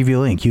want, I'll give you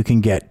a link. You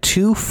can get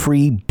 2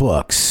 free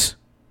books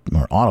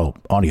or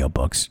audio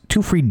books,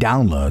 2 free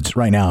downloads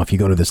right now if you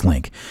go to this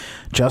link,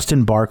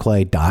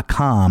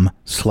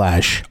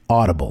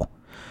 justinbarclay.com/audible.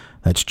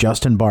 That's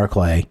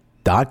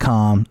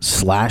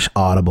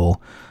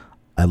justinbarclay.com/audible.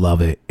 I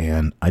love it,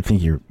 and I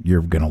think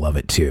you're going to love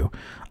it too.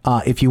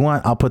 If you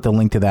want, I'll put the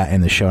link to that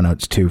in the show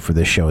notes too for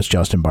this show. It's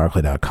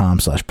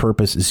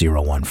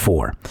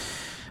justinbarclay.com/purpose014.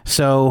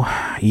 So,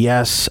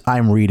 yes,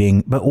 I'm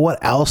reading, but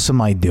what else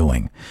am I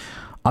doing?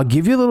 I'll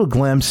give you a little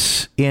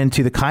glimpse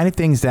into the kind of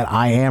things that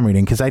I am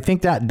reading, because I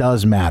think that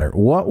does matter.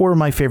 What were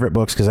my favorite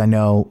books? Because I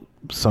know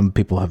some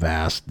people have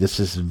asked.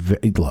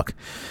 Look,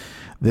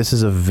 This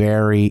is a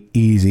very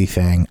easy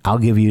thing. I'll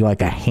give you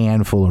like a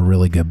handful of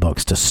really good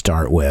books to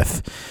start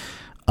with.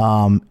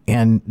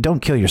 And don't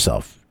kill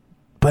yourself,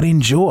 but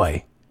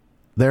enjoy.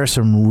 There are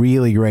some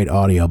really great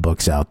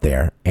audiobooks out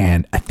there,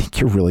 and I think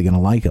you're really going to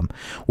like them.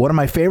 One of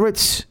my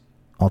favorites,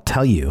 I'll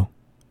tell you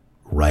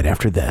right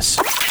after this.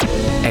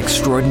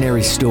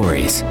 Extraordinary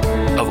stories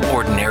of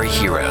ordinary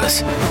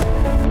heroes.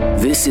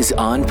 This is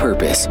On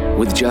Purpose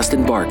with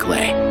Justin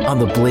Barclay on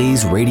the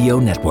Blaze Radio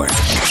Network.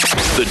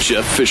 The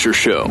Jeff Fisher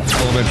Show.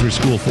 Elementary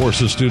school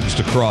forces students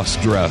to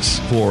cross-dress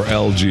for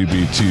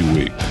LGBT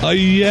week.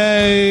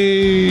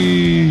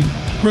 Yay!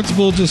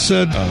 Principal just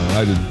said,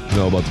 I didn't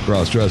know about the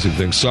cross-dressing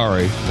thing.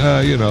 Sorry.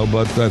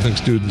 But I think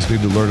students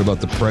need to learn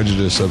about the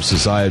prejudice of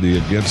society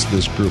against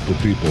this group of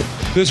people.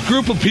 This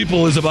group of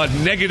people is about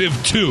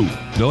 -2.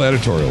 No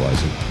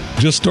editorializing.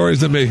 Just stories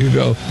that make you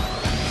go,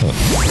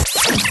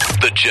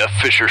 The Jeff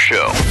Fisher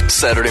Show.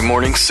 Saturday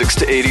morning, 6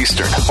 to 8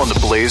 Eastern on the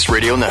Blaze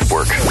Radio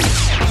Network.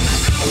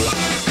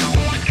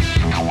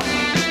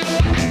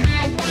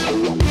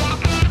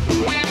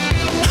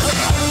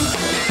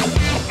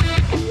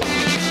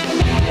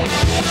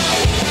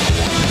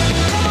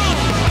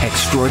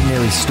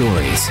 Extraordinary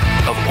stories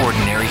of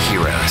ordinary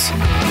heroes.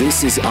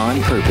 This is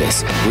On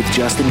Purpose with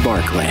Justin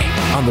Barclay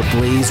on the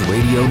Blaze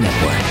Radio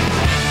Network.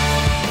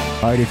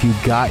 All right, if you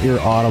got your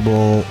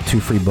Audible 2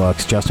 free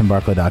books,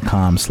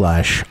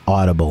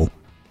 justinbarclay.com/audible,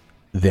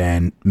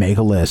 then make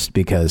a list,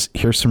 because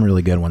here's some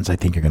really good ones I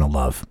think you're going to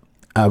love.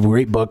 A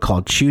great book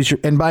called Choose Your...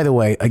 And by the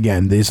way,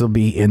 again, these will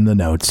be in the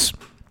notes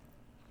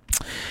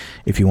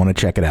if you want to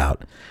check it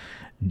out.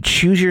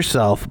 Choose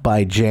Yourself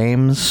by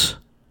James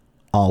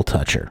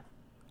Altucher.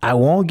 I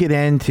won't get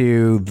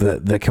into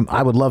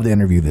I would love to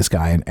interview this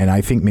guy, and I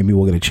think maybe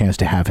we'll get a chance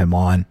to have him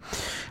on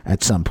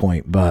at some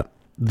point, but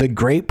the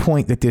great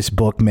point that this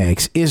book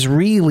makes is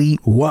really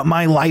what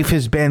my life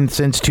has been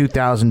since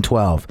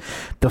 2012.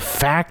 The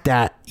fact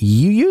that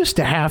you used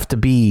to have to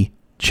be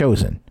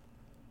chosen.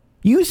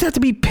 You used to have to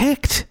be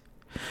picked.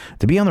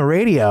 To be on the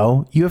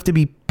radio, you have to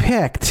be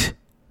picked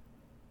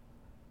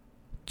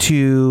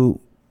to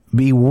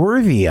be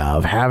worthy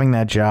of having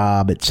that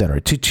job,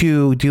 etc.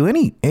 To do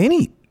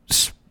any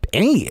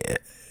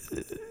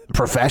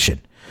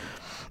profession.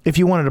 If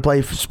you wanted to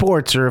play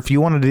sports, or if you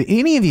wanted to do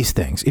any of these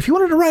things, if you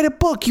wanted to write a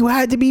book, you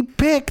had to be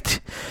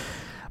picked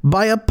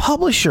by a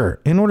publisher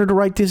in order to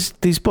write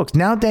these books.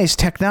 Nowadays,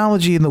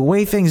 technology and the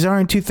way things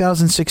are in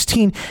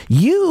 2016,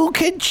 you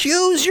can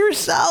choose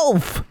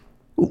yourself.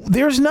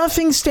 There's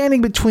nothing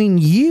standing between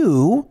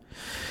you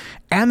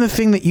and the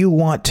thing that you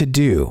want to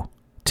do.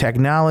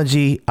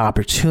 Technology,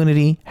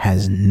 opportunity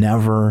has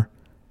never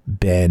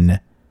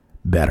been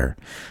better.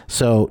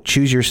 So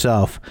Choose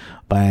Yourself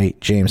by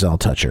James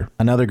Altucher.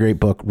 Another great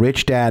book,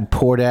 Rich Dad,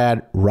 Poor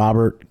Dad,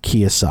 Robert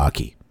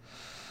Kiyosaki.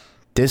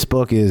 This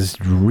book is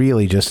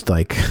really just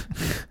like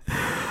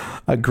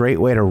a great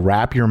way to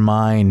wrap your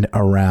mind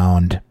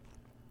around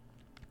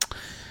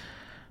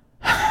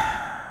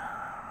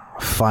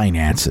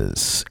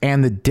finances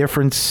and the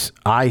difference,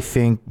 I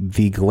think,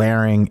 the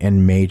glaring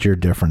and major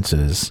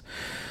differences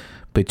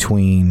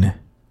between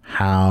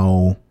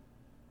how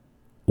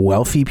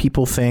wealthy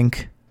people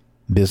think,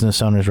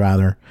 business owners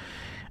rather,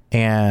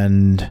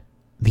 and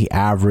the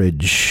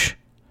average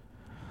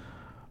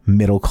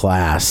middle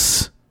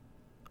class,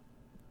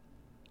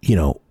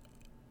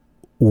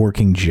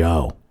 working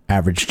Joe,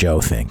 average Joe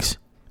thinks.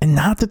 And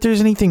not that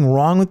there's anything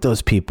wrong with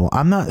those people.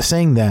 I'm not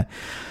saying that,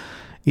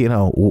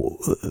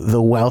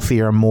 the wealthy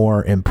are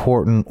more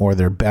important or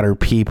they're better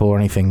people or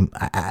anything.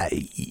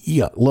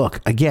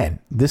 Look, again,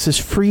 this is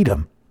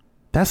freedom.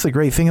 That's the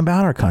great thing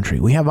about our country.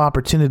 We have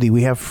opportunity.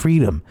 We have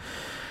freedom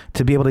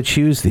to be able to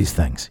choose these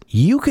things.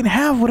 You can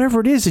have whatever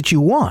it is that you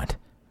want.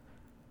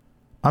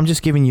 I'm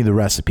just giving you the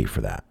recipe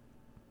for that.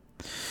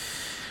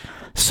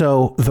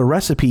 So the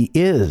recipe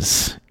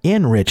is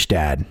in Rich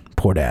Dad,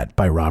 Poor Dad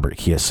by Robert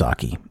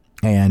Kiyosaki.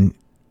 And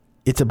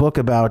it's a book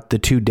about the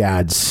two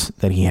dads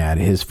that he had,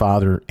 his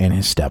father and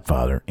his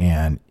stepfather.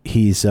 And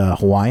he's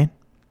Hawaiian,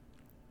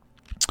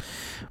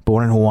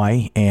 born in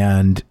Hawaii.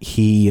 And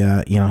he,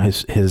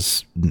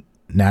 his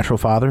natural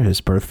father,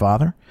 his birth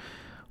father,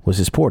 was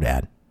his poor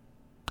dad.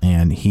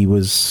 And he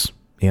was,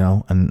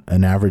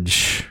 an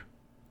average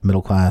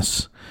middle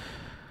class,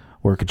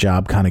 work a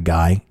job kind of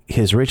guy.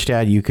 His rich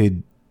dad, you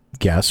could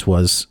guess,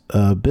 was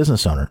a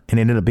business owner and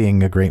ended up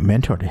being a great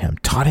mentor to him,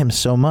 taught him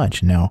so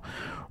much. Now,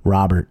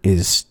 Robert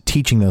is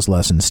teaching those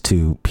lessons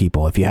to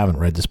people. If you haven't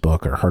read this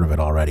book or heard of it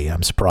already,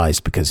 I'm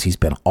surprised, because he's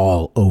been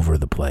all over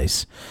the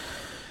place.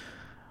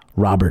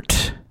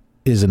 Robert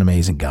is an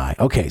amazing guy.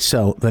 Okay,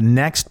 so the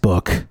next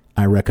book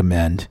I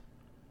recommend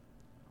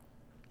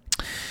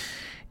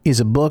is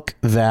a book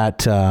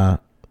that I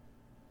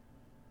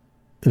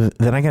got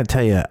to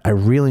tell you, I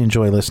really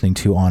enjoy listening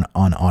to on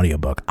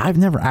audiobook. I've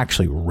never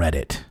actually read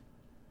it.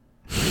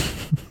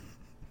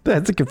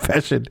 That's a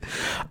confession.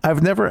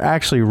 I've never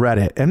actually read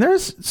it. And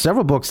there's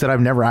several books that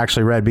I've never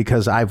actually read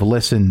because I've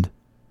listened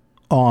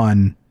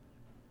on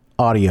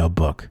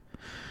audiobook.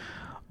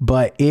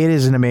 But it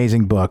is an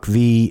amazing book.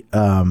 The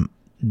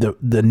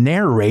the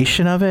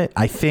narration of it,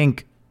 I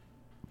think,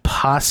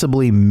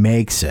 possibly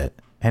makes it.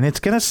 And it's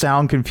going to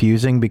sound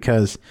confusing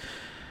because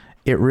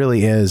it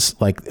really is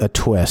like a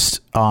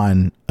twist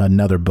on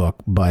another book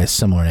by a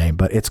similar name,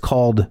 but it's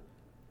called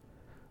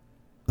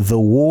The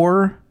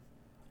War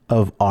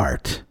of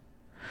Art.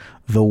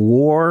 The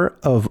War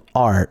of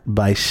Art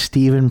by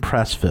Steven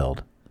Pressfield.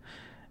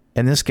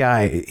 And this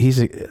guy, he's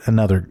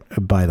another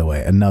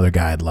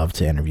guy I'd love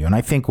to interview. And I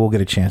think we'll get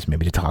a chance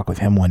maybe to talk with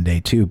him one day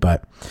too.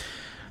 But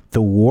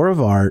The War of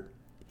Art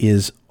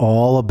is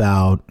all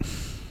about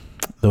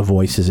the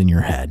voices in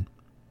your head.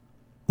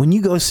 When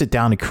you go sit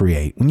down to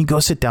create, when you go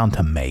sit down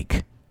to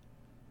make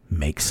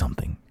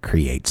something,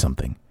 create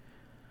something,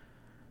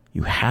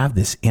 you have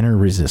this inner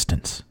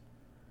resistance.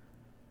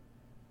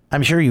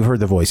 I'm sure you've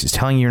heard the voices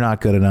telling you you're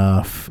not good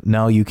enough.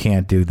 No, you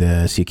can't do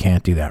this. You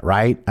can't do that,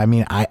 right? I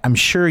mean, I'm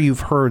sure you've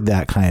heard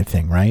that kind of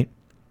thing, right?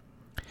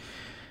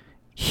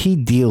 He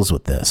deals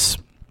with this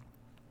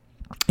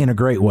in a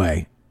great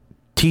way.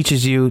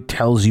 Teaches you,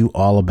 tells you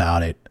all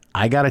about it.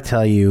 I got to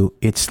tell you,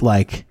 it's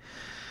like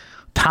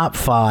top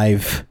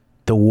 5,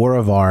 The War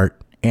of Art.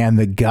 And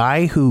the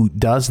guy who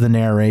does the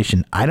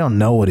narration, I don't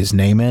know what his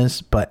name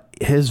is, but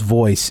his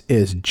voice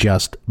is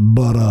just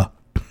butter.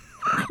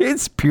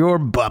 It's pure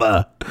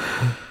butter.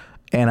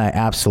 And I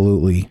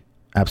absolutely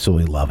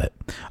love it.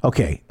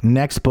 Okay,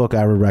 next book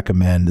I would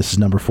recommend, this is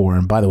number 4,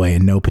 and by the way,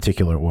 in no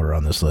particular order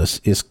on this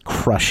list, is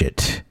Crush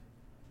It.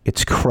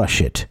 It's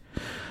Crush It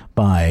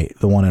by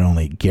the one and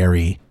only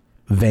Gary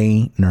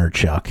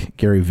Vaynerchuk.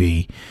 Gary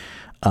V.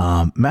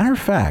 Matter of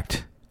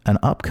fact, an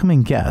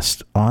upcoming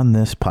guest on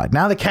this pod.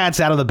 Now the cat's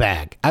out of the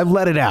bag. I've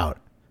let it out.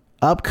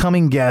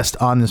 Upcoming guest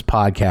on this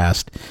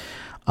podcast.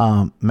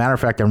 Matter of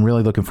fact, I'm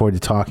really looking forward to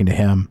talking to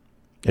him.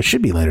 It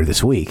should be later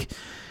this week.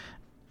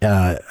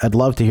 I'd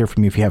love to hear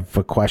from you. If you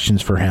have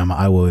questions for him,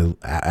 I will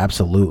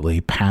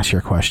absolutely pass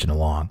your question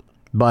along.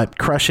 But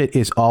Crush It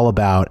is all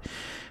about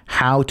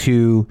how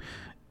to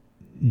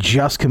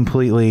just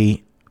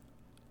completely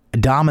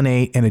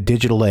dominate in a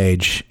digital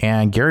age.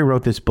 And Gary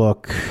wrote this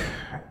book,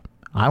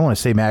 I want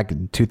to say back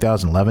in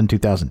 2011,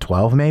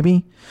 2012,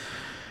 maybe.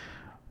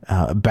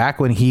 Back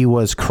when he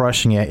was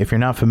crushing it. If you're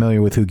not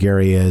familiar with who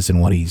Gary is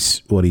and what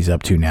he's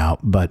up to now,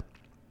 but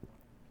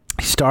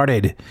he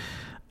started,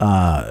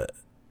 I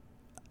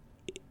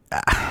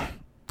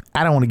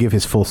don't want to give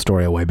his full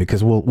story away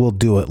because we'll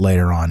do it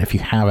later on. If you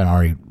haven't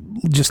already,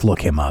 just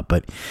look him up.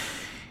 But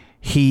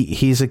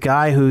he's a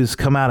guy who's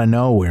come out of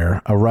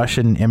nowhere, a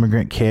Russian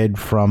immigrant kid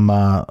from,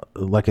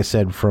 like I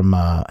said, from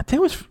I think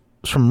it was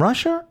from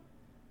Russia,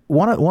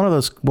 one of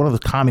the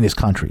communist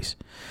countries.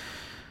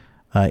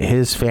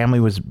 His family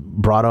was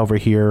brought over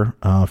here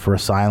for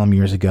asylum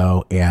years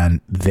ago, and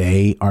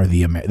they are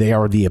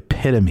the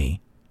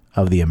epitome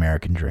of the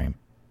American dream.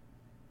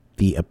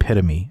 The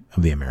epitome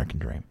of the American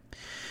dream.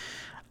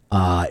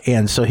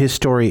 And so his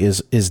story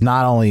is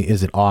not only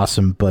is it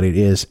awesome, but it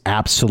is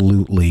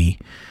absolutely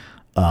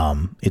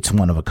it's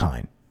one of a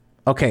kind.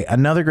 Okay,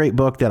 another great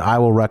book that I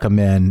will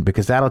recommend,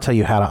 because that'll tell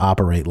you how to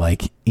operate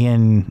like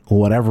in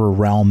whatever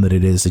realm that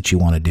it is that you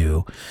want to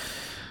do.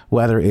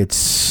 Whether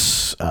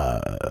it's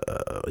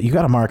you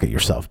got to market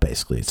yourself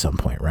basically at some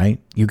point, right?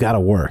 You got to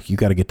work. You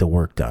got to get the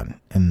work done.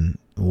 And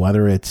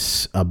whether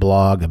it's a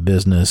blog, a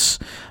business,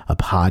 a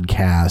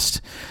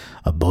podcast,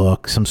 a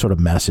book, some sort of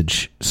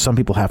message, some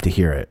people have to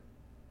hear it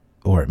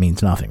or it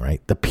means nothing,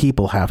 right? The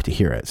people have to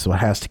hear it. So it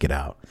has to get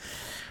out.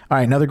 All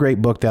right. Another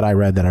great book that I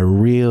read that I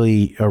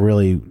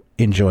really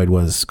enjoyed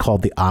was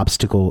called The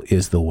Obstacle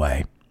is the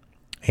Way.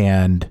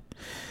 And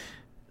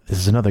this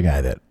is another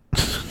guy that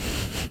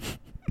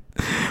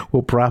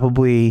will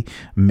probably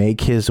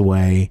make his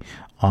way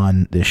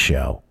on this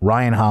show,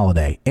 Ryan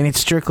Holiday. And it's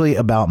strictly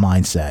about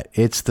mindset.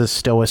 It's the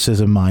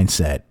stoicism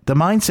mindset. The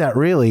mindset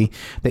really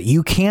that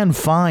you can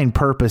find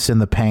purpose in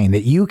the pain,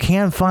 that you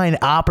can find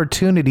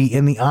opportunity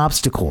in the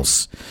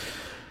obstacles.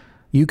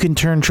 You can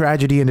turn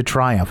tragedy into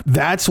triumph.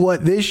 That's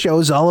what this show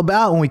is all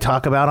about when we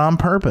talk about On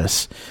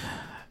Purpose.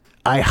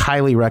 I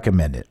highly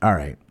recommend it. All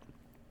right.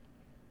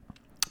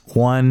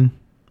 One,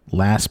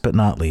 last but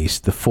not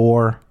least, the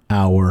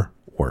 4-hour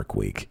work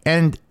week.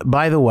 And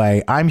by the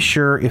way, I'm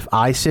sure if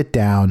I sit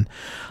down,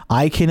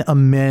 I can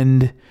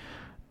amend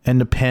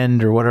and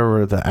append or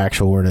whatever the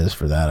actual word is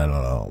for that. I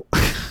don't know.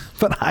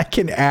 But I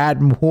can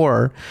add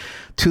more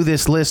to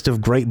this list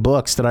of great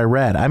books that I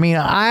read. I mean,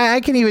 I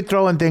can even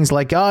throw in things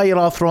like,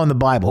 I'll throw in the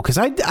Bible because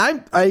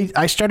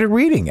I started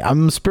reading.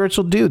 I'm a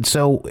spiritual dude.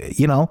 So,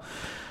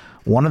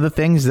 one of the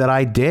things that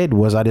I did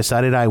was I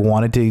decided I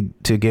wanted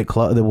to get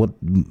close.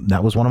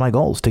 That was one of my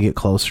goals, to get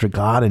closer to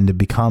God and to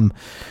become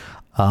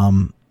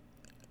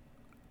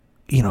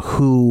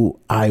who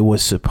I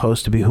was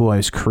supposed to be, who I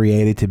was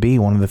created to be.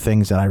 One of the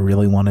things that I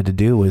really wanted to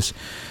do was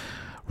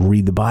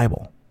read the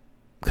Bible,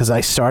 because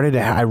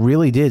I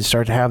really did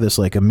start to have this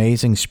like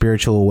amazing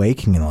spiritual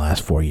awakening in the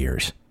last 4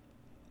 years.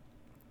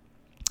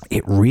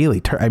 It really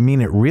did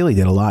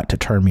a lot to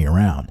turn me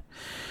around.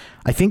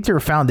 I think there were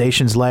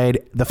foundations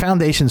laid. The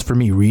foundations for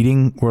me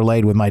reading were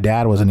laid when my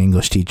dad was an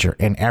English teacher,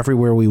 and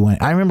everywhere we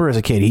went, I remember as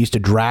a kid, he used to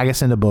drag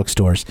us into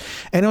bookstores,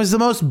 and it was the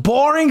most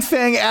boring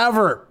thing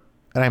ever.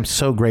 And I'm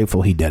so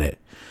grateful he did it,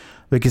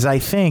 because I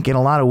think in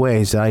a lot of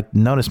ways I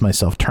notice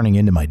myself turning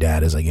into my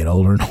dad as I get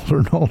older and older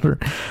and older.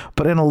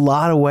 But in a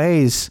lot of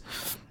ways,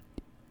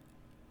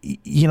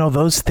 you know,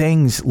 those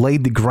things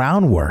laid the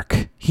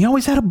groundwork. He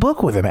always had a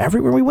book with him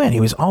everywhere we went.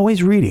 He was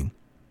always reading.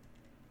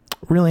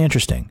 Really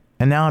interesting.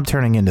 And now I'm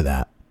turning into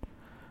that.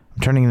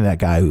 I'm turning into that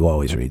guy who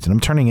always reads. And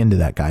I'm turning into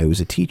that guy who's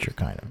a teacher,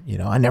 kind of. You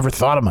know, I never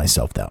thought of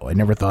myself that way. I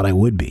never thought I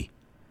would be.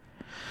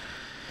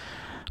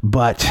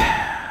 But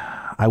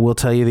I will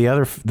tell you the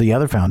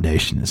other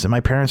foundation is that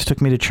my parents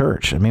took me to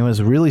church. I mean, it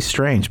was really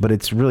strange, but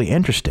it's really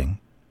interesting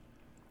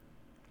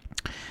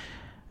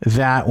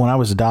that when I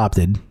was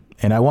adopted,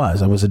 and I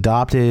was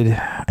adopted,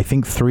 I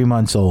think 3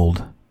 months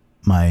old,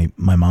 my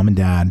mom and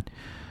dad,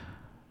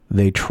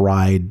 they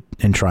tried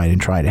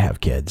to have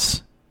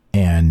kids.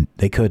 And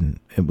they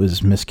couldn't. It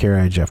was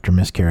miscarriage after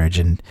miscarriage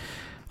and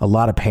a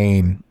lot of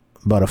pain.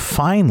 But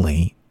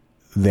finally,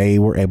 they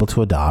were able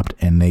to adopt,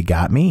 and they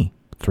got me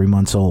 3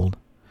 months old.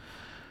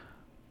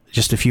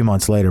 Just a few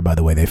months later, by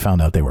the way, they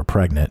found out they were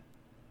pregnant.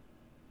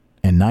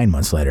 And 9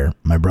 months later,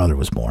 my brother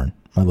was born,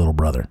 my little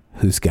brother,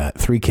 who's got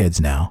 3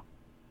 kids now.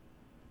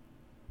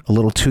 A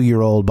little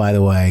 2-year-old, by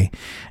the way,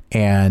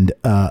 and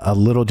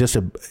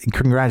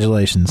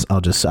congratulations. I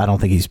don't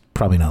think he's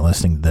probably not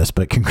listening to this,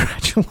 but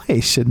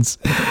congratulations,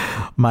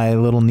 my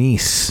little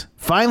niece.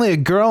 Finally, a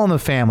girl in the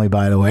family,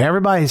 by the way.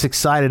 Everybody's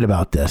excited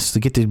about this. To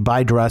get to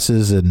buy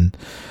dresses and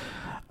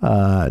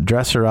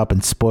dress her up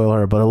and spoil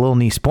her, but a little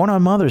niece born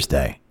on Mother's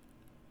Day.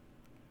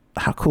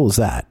 How cool is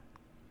that?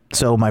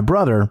 So my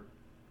brother,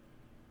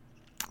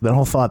 that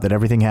whole thought that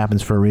everything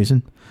happens for a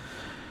reason.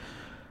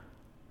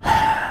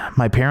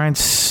 My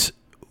parents,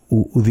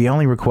 the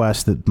only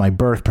request that my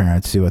birth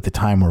parents, who at the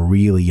time were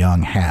really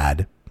young,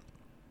 had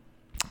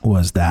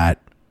was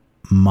that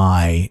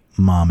my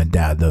mom and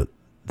dad,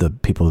 the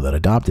people that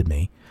adopted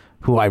me,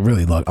 who I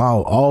really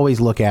I'll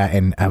always look at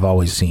and I've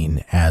always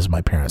seen as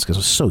my parents, because I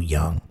was so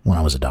young when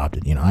I was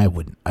adopted. You know,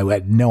 I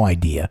had no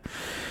idea,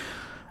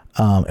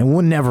 and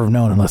would never have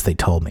known unless they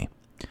told me.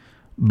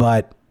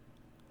 But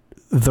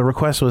the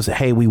request was,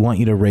 hey, we want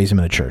you to raise him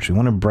in the church. We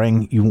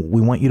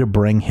want you to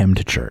bring him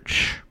to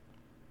church.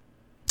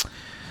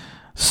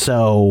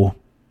 So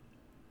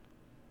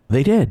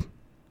they did.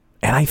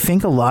 And I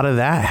think a lot of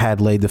that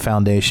had laid the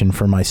foundation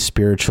for my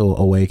spiritual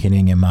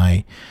awakening and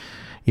my,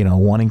 you know,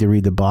 wanting to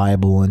read the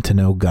Bible and to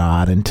know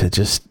God and to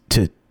just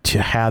to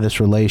have this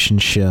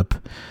relationship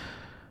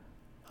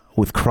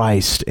with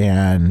Christ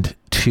and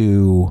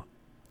to,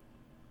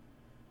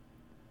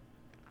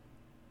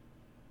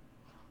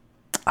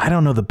 I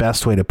don't know the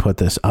best way to put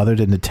this other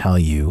than to tell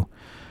you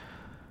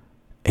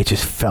it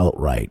just felt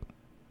right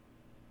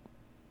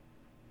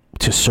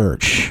to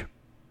search,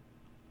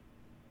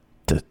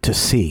 to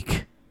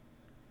seek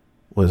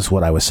was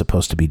what I was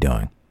supposed to be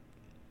doing.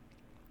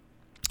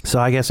 So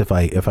I guess if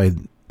I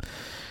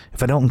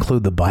don't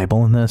include the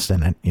Bible in this,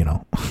 then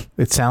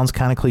it sounds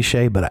kind of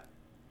cliche, but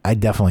I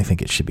definitely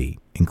think it should be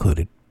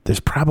included. There's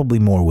probably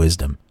more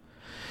wisdom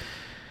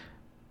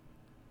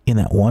in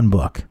that one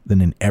book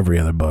than in every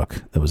other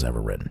book that was ever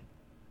written.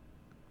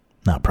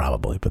 Not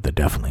probably, but there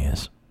definitely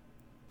is.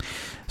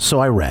 So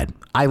I read,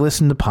 I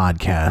listened to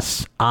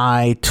podcasts,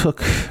 I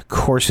took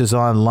courses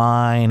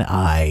online,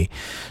 I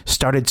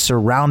started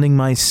surrounding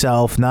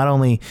myself, not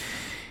only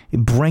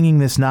bringing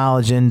this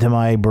knowledge into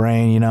my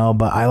brain,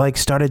 but I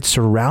started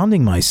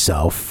surrounding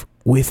myself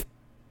with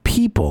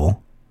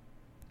people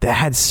that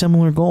had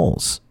similar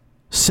goals,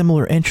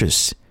 similar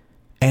interests,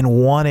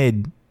 and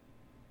wanted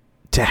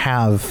to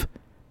have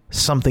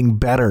something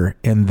better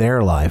in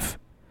their life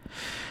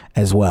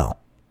as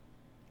well.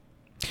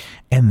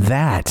 And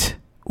that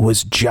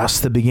was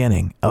just the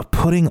beginning of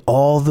putting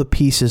all the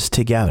pieces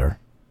together.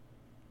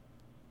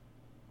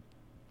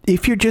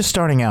 If you're just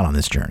starting out on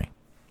this journey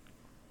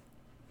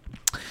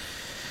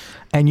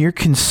and you're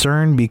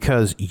concerned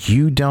because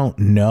you don't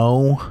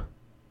know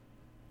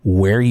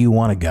where you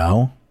want to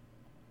go,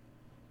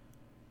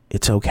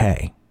 it's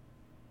okay.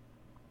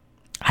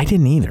 I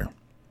didn't either.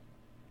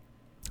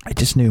 I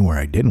just knew where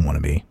I didn't want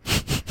to be.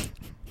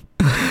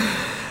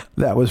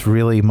 That was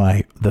really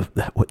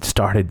what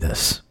started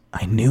this.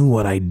 I knew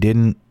what I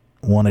didn't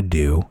want to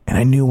do, and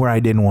I knew where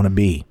I didn't want to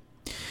be.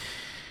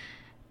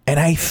 And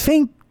I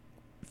think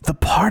the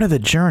part of the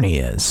journey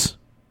is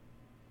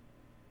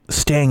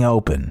staying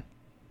open,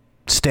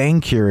 staying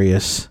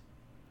curious,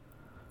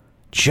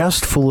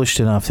 just foolish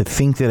enough to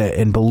think that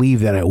and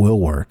believe that it will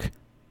work,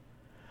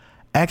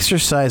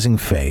 exercising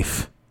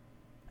faith,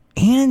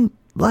 and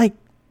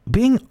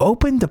being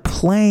open to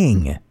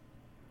playing.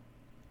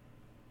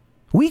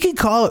 We could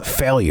call it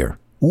failure.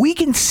 We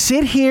can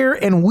sit here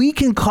and we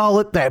can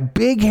call it that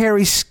big,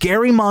 hairy,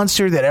 scary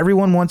monster that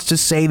everyone wants to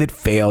say that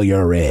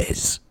failure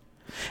is.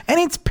 And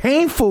it's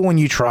painful when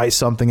you try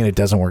something and it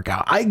doesn't work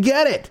out. I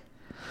get it.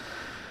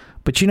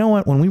 But you know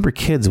what? When we were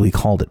kids, we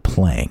called it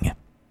playing.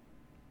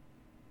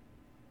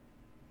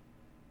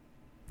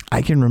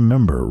 I can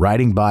remember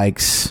riding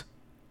bikes.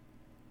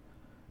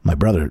 My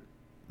brother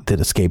did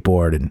a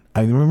skateboard, and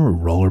I remember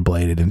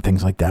rollerbladed and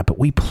things like that, but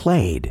we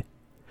played.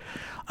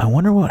 I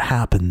wonder what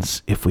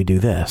happens if we do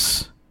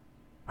this.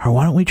 Or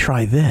why don't we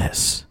try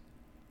this?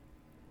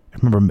 I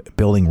remember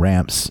building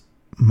ramps,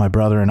 my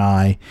brother and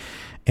I,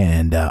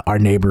 and our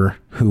neighbor,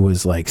 who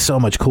was like so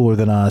much cooler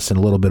than us and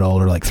a little bit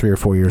older, like 3 or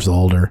 4 years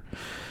older.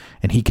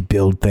 And he could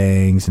build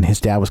things, and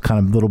his dad was kind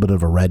of a little bit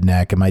of a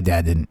redneck, and my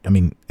dad didn't. I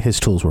mean, his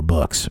tools were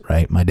books,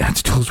 right? My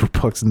dad's tools were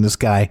books, and this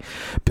guy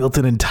built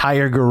an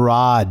entire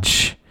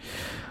garage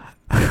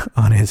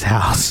on his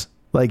house.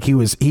 Like he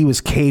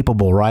was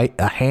capable, right?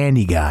 A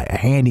handy guy, a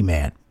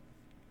handyman.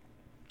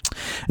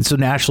 And so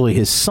naturally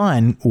his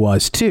son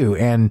was too.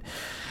 And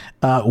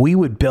we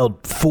would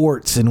build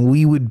forts, and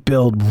we would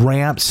build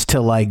ramps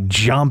to like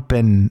jump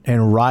and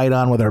ride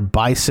on with our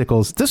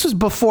bicycles. This was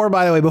before,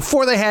 by the way,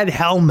 before they had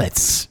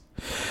helmets.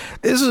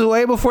 This is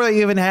way before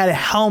they even had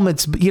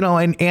helmets, you know,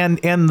 and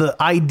the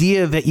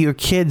idea that your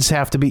kids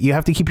you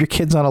have to keep your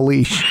kids on a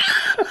leash.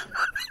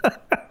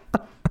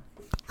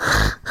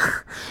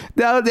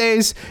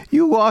 Nowadays,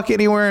 you walk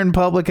anywhere in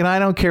public, and I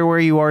don't care where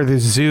you are, the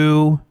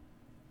zoo,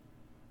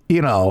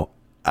 you know,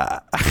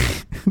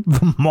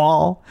 the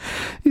mall,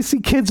 you see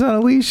kids on a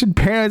leash, and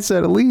parents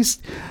that at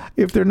least,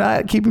 if they're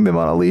not keeping them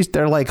on a leash,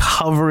 they're like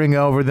hovering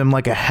over them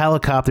like a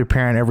helicopter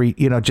parent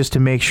just to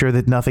make sure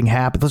that nothing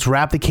happens. Let's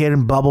wrap the kid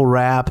in bubble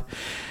wrap.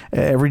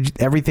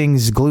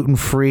 Everything's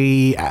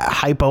gluten-free,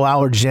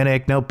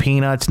 hypoallergenic, no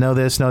peanuts, no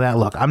this, no that.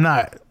 Look, I'm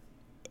not...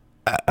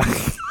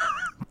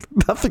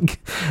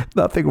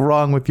 Nothing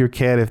wrong with your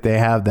kid if they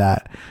have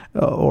that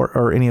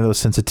or any of those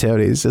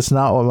sensitivities. It's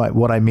not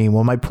what I mean.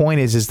 Well, my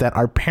point is that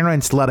our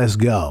parents let us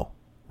go,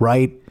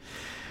 right?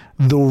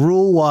 The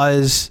rule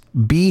was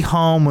be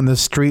home when the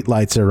street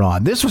lights are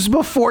on. This was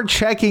before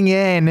checking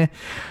in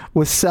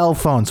with cell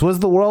phones. Was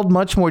the world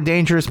much more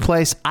dangerous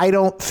place? I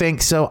don't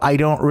think so. I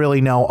don't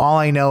really know. All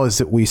I know is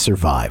that we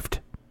survived.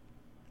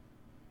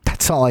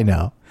 That's all I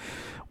know.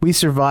 We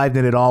survived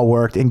and it all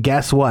worked. And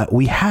guess what?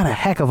 We had a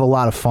heck of a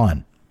lot of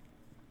fun.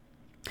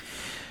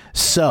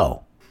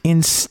 So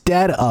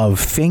instead of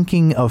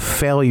thinking of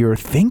failure,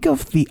 think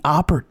of the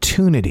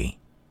opportunity.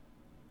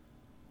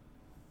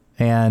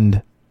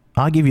 And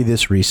I'll give you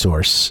this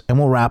resource, and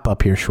we'll wrap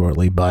up here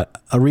shortly. But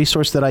a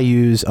resource that I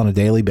use on a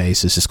daily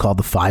basis is called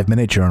the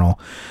 5-Minute Journal.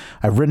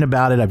 I've written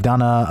about it. I've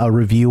done a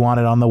review on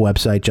it on the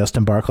website,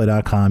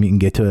 justinbarclay.com. You can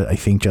get to it, I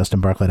think,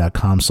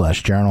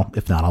 justinbarclay.com/journal.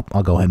 If not,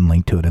 I'll go ahead and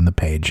link to it in the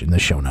page in the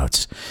show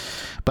notes.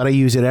 But I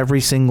use it every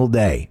single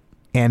day.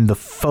 And the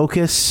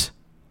focus...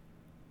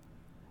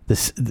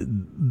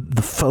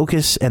 The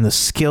focus and the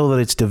skill that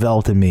it's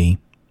developed in me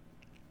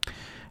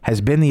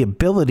has been the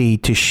ability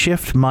to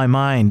shift my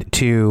mind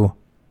to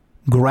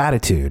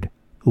gratitude.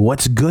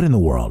 What's good in the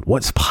world?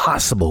 What's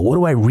possible? What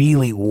do I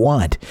really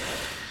want?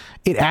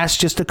 It asks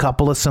just a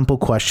couple of simple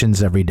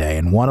questions every day.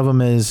 And one of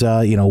them is,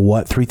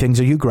 what 3 things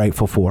are you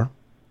grateful for?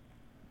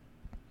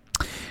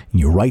 And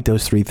you write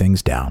those 3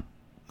 things down.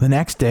 The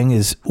next thing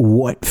is,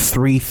 what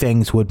 3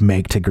 things would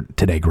make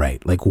today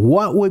great? Like,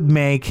 what would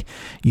make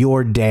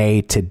your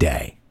day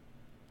today?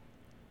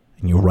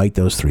 And you write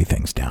those 3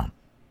 things down.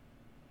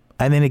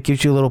 And then it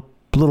gives you a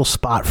little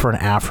spot for an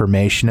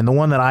affirmation. And the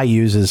one that I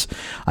use is,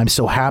 I'm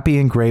so happy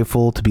and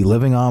grateful to be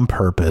living on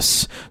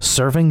purpose,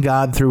 serving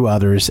God through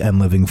others, and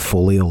living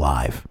fully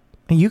alive.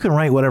 And you can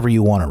write whatever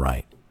you want to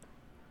write.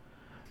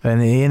 And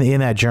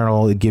in that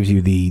journal, it gives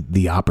you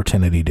the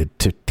opportunity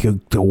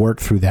to work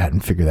through that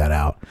and figure that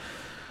out.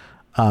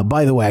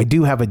 By the way, I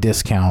do have a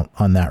discount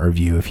on that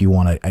review if you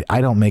want to. I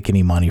don't make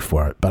any money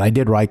for it, but I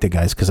did write the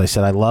guys because I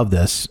said I love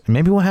this.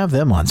 Maybe we'll have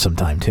them on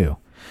sometime too.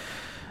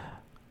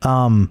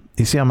 You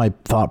see how my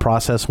thought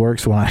process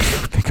works when I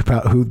think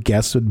about who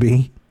guests would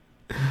be?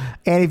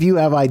 And if you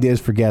have ideas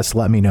for guests,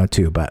 let me know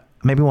too. But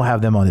maybe we'll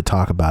have them on to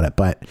talk about it.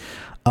 But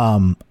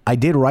I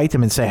did write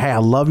them and say, hey, I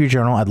love your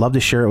journal. I'd love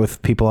to share it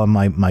with people on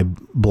my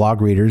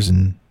blog readers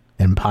and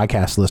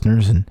podcast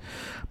listeners and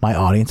my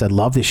audience. I'd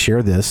love to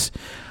share this.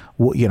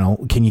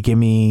 Can you give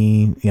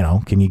me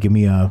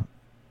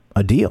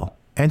a deal?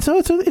 And so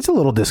it's a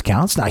little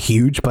discount. It's not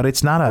huge, but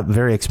it's not a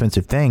very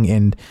expensive thing.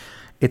 And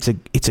it's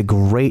a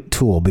great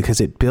tool because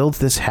it builds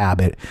this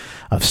habit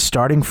of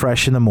starting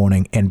fresh in the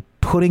morning and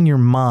putting your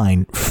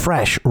mind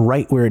fresh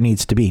right where it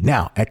needs to be.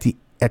 Now, at the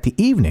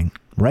evening,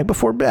 right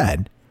before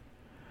bed,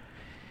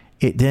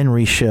 it then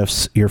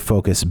reshifts your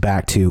focus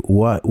back to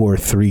what were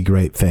 3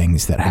 great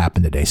things that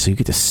happened today. So you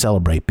get to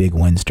celebrate big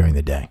wins during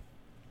the day.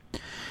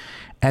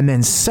 And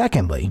then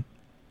secondly,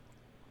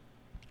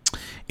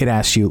 it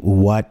asks you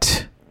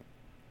what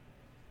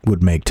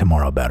would make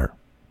tomorrow better?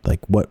 Like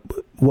what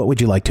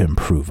would you like to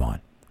improve on?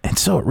 And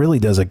so it really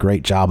does a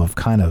great job of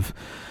kind of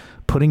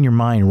putting your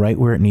mind right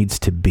where it needs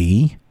to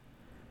be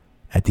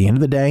at the end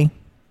of the day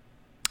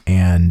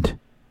and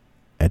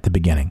at the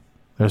beginning.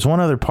 There's one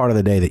other part of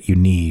the day that you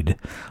need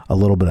a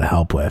little bit of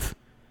help with.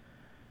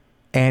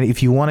 And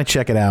if you want to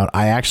check it out,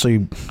 I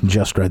actually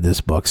just read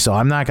this book, so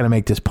I'm not going to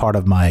make this part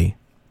of my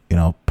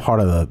part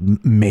of the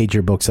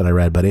major books that I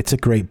read, but it's a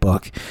great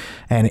book.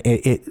 And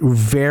it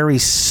very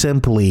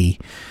simply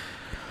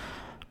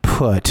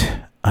put,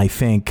 I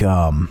think,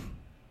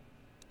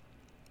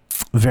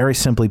 very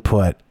simply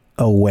put,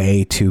 a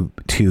way to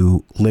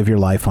live your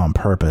life on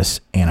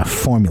purpose and a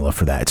formula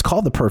for that. It's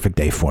called The Perfect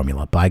Day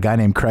Formula by a guy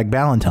named Craig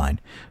Ballantyne,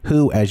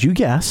 who, as you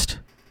guessed,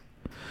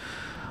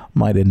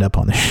 might end up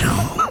on the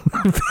show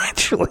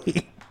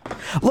eventually.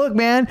 Look,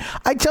 man,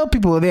 I tell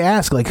people when they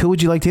ask, like, who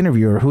would you like to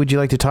interview or who would you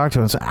like to talk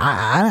to? And so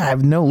I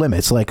have no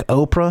limits. Like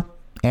Oprah,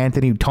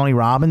 Tony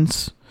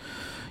Robbins,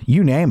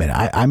 you name it.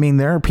 I mean,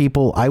 there are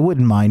people I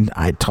wouldn't mind.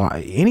 I'd talk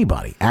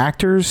anybody,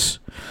 actors,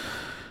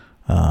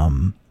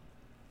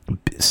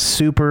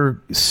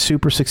 super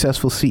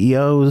successful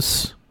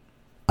CEOs.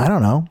 I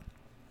don't know,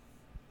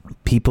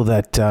 people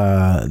that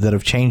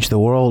have changed the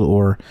world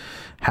or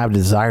have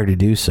desire to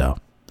do so.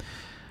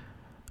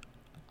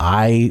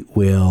 I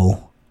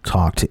will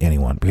talk to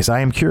anyone because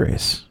I am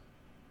curious.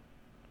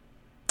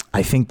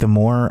 I think the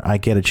more I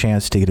get a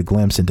chance to get a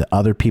glimpse into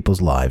other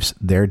people's lives,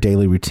 their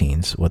daily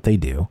routines, what they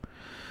do,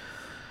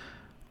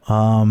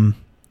 and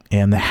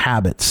the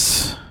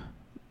habits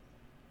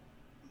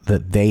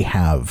that they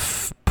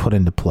have put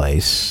into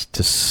place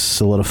to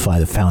solidify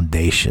the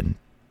foundation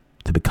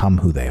to become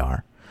who they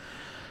are.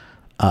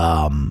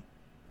 I'm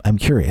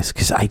curious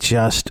because I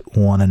just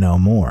want to know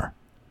more.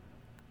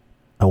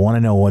 I want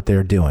to know what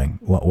they're doing,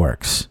 what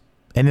works.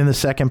 And then the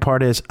second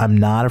part is I'm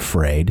not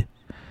afraid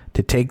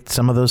to take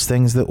some of those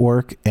things that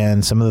work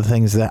and some of the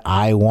things that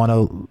I want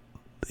to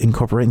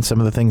incorporate and some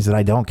of the things that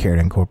I don't care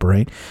to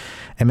incorporate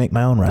and make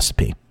my own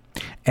recipe.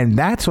 And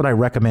that's what I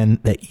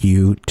recommend that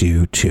you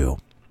do too.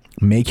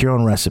 Make your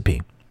own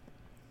recipe.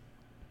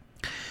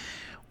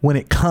 When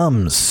it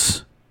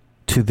comes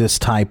to this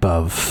type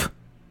of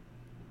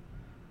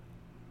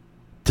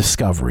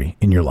discovery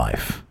in your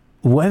life,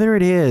 whether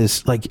it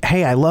is like,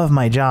 hey, I love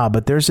my job,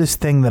 but there's this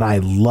thing that I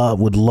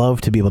would love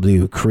to be able to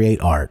do,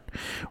 create art,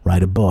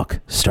 write a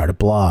book, start a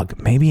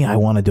blog. Maybe I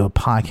want to do a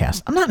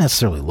podcast. I'm not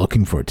necessarily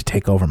looking for it to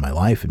take over my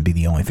life and be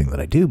the only thing that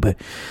I do, but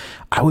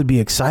I would be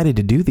excited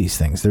to do these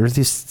things. There's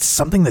this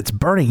something that's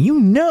burning,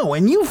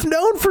 and you've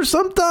known for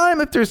some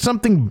time if there's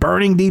something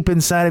burning deep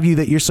inside of you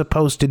that you're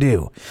supposed to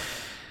do.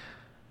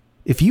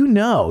 If you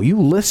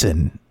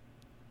listen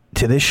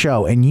to this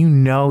show and you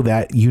know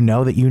what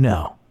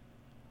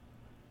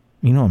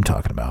I'm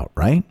talking about,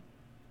 right?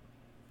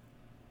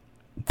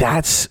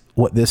 That's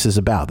what this is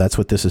about. That's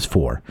what this is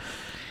for.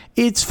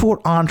 It's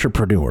for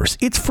entrepreneurs.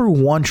 It's for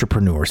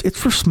entrepreneurs. It's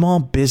for small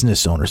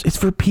business owners. It's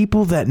for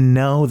people that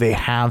know they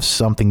have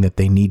something that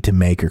they need to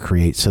make or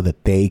create so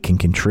that they can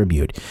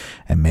contribute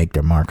and make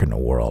their mark in the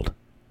world.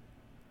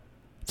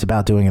 It's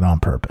about doing it on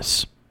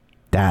purpose.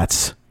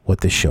 That's what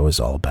this show is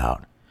all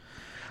about.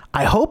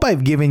 I hope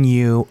I've given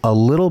you a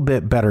little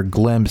bit better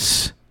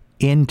glimpse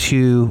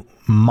into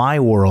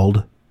my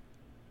world.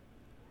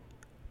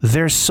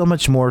 There's so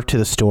much more to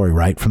the story,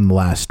 right, from the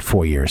last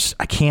 4 years.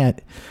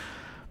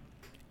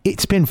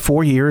 It's been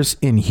 4 years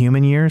in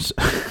human years.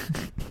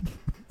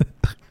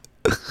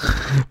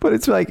 But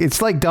it's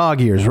like dog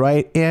years,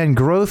 right? And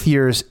growth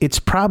years, it's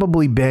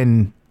probably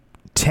been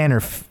 10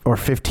 or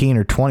 15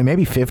 or 20,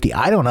 maybe 50.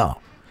 I don't know.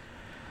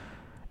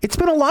 It's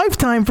been a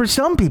lifetime for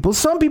some people.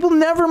 Some people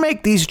never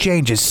make these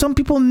changes. Some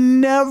people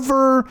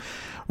never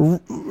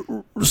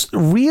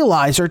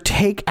realize or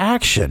take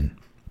action.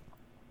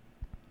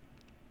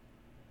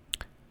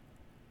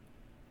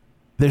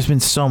 There's been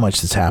so much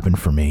that's happened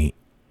for me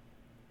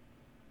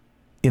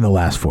in the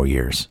last 4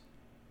 years.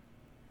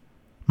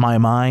 My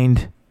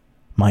mind,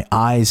 my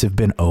eyes have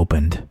been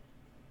opened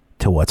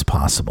to what's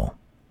possible.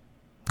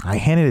 I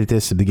hinted at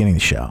this at the beginning of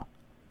the show.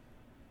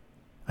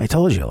 I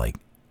told you,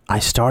 I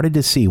started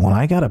to see when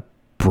I got a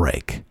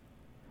break,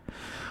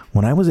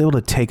 when I was able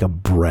to take a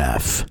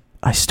breath,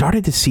 I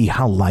started to see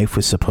how life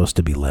was supposed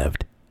to be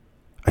lived.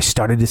 I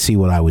started to see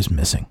what I was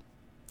missing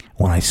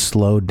when I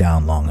slowed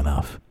down long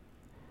enough.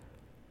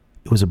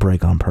 It was a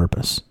break on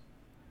purpose.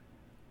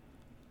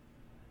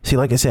 See,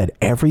 like I said,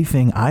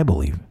 everything I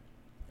believe,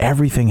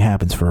 everything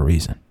happens for a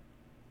reason.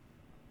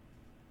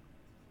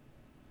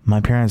 My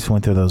parents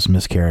went through those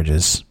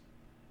miscarriages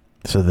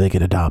so that they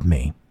could adopt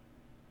me,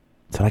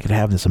 so I could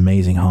have this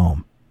amazing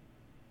home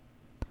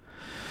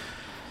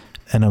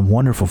and a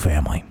wonderful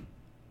family,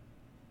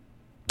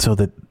 so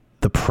that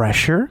the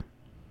pressure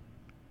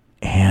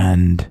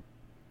and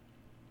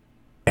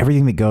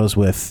everything that goes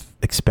with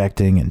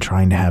expecting and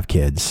trying to have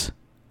kids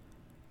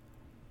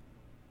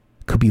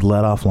could be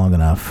let off long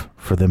enough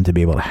for them to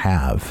be able to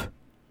have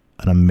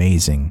an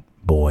amazing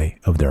boy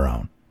of their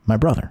own. My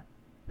brother,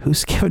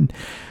 who's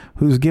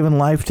given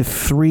life to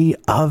 3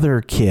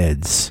 other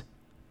kids.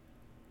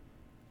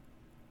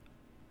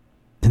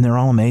 And they're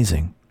all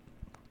amazing.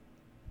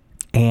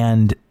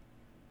 And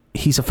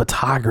he's a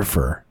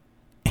photographer,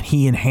 and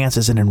he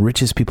enhances and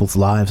enriches people's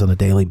lives on a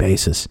daily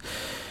basis.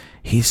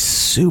 He's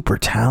super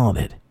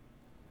talented.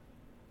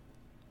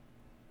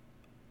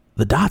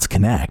 The dots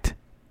connect.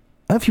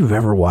 I don't know if you've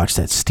ever watched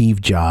that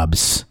Steve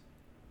Jobs.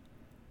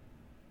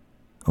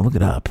 Look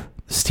it up.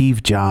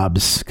 Steve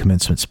Jobs'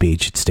 commencement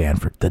speech at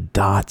Stanford. The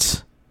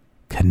dots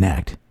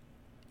connect.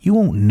 You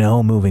won't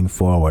know moving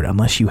forward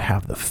unless you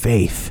have the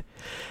faith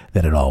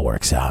that it all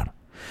works out.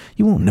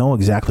 You won't know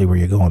exactly where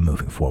you're going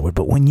moving forward,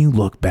 but when you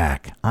look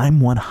back,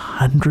 I'm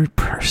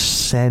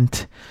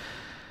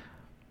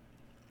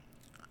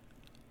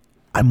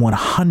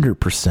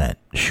 100%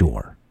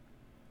 sure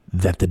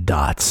that the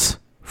dots,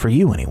 for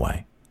you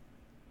anyway,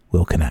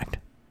 will connect.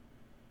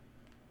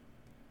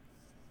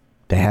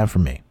 They have for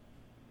me.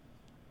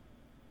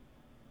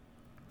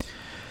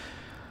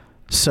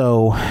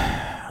 So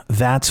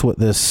that's what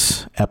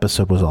this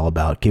episode was all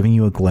about, giving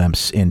you a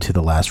glimpse into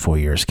the last 4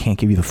 years. Can't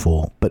give you the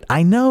full, but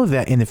I know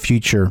that in the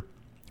future,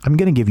 I'm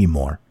going to give you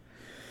more.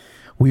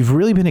 We've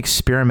really been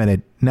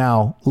experimented.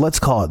 Now, let's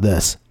call it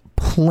this,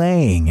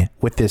 playing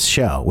with this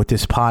show, with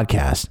this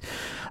podcast,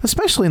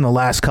 especially in the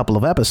last couple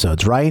of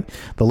episodes, right?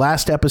 The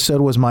last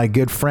episode was my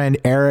good friend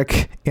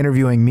Eric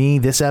interviewing me.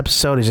 This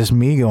episode is just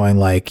me going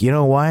like, you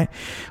know what?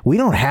 We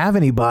don't have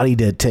anybody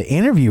to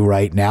interview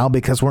right now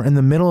because we're in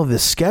the middle of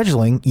this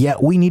scheduling,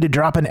 yet we need to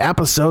drop an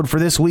episode for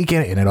this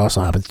weekend. And it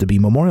also happens to be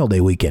Memorial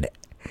Day weekend.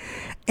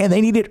 And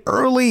they need it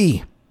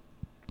early.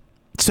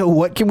 So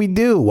what can we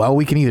do? Well,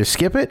 we can either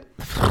skip it.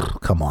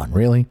 Come on,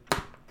 really?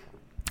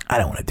 I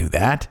don't want to do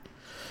that.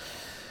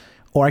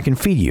 Or I can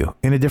feed you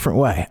in a different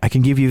way. I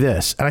can give you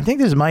this. And I think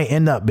this might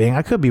end up being,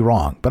 I could be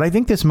wrong, but I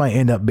think this might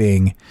end up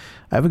being,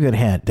 I have a good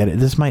hint that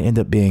this might end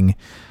up being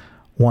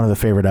one of the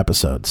favorite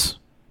episodes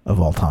of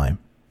all time.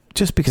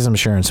 Just because I'm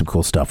sharing some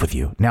cool stuff with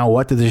you. Now,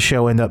 what did this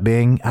show end up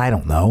being? I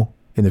don't know.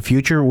 In the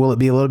future, will it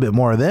be a little bit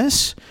more of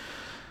this?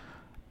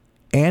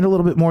 And a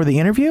little bit more of the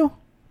interview?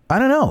 I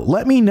don't know.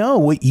 Let me know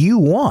what you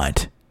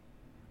want.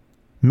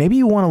 Maybe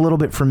you want a little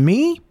bit from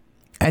me,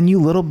 and you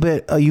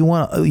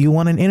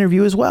want an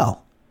interview as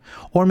well.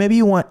 Or maybe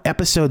you want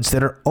episodes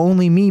that are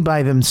only me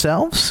by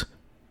themselves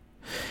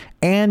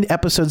and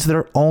episodes that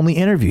are only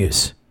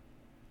interviews.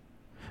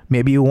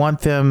 Maybe you want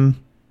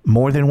them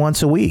more than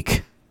once a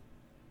week.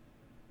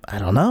 I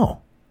don't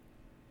know.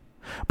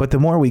 But the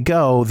more we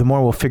go, the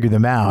more we'll figure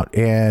them out,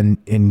 and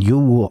you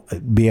will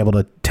be able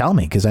to tell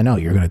me, because I know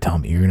you're going to tell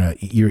me.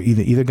 You're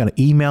either going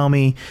to email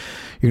me,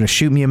 you're going to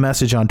shoot me a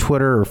message on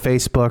Twitter or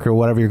Facebook or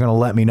whatever. You're going to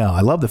let me know.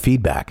 I love the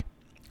feedback.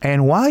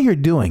 And while you're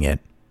doing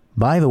it,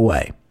 by the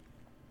way,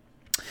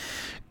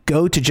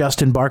 go to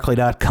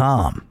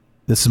justinbarclay.com.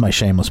 This is my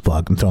shameless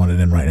plug. I'm throwing it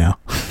in right now.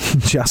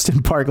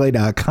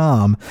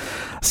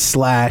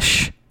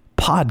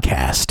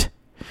 justinbarclay.com/podcast.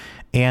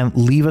 And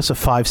leave us a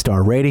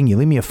 5-star rating. You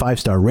leave me a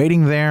 5-star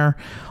rating there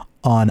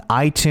on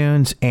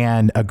iTunes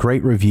and a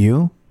great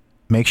review.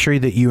 Make sure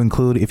that you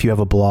include, if you have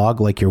a blog,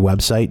 like your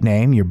website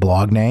name, your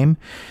blog name,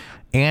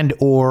 and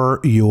or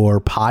your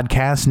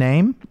podcast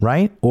name,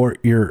 right? Or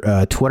your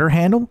Twitter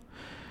handle.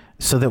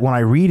 So that when I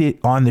read it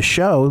on the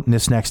show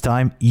this next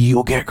time,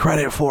 you'll get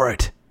credit for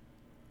it.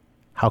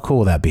 How cool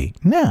will that be?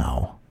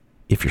 Now,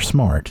 if you're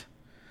smart,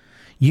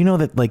 you know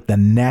that like the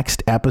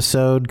next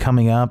episode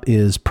coming up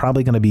is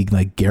probably going to be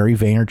like Gary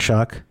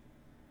Vaynerchuk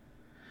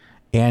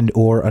and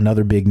or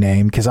another big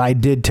name. Because I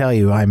did tell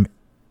you I'm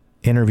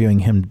interviewing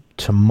him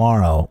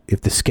tomorrow if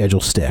the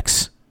schedule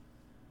sticks.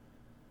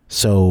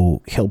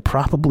 So he'll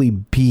probably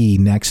be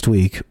next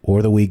week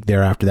or the week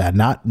thereafter that.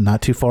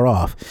 Not too far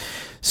off.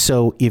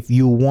 So if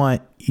you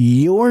want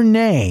your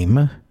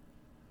name,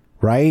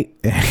 right,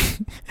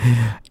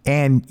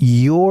 and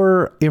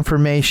your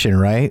information,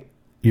 right,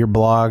 your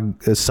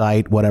blog,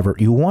 site, whatever,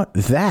 you want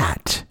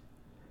that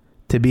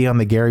to be on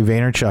the Gary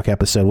Vaynerchuk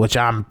episode, which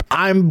I'm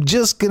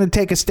just going to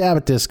take a stab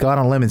at this, go on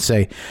a limb and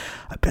say,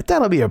 I bet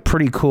that'll be a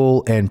pretty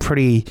cool and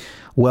pretty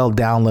well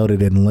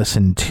downloaded and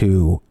listened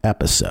to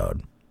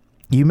episode.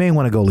 You may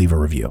want to go leave a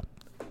review.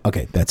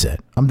 Okay, that's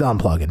it. I'm done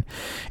plugging.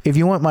 If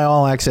you want my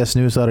all access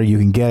newsletter, you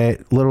can get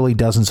it literally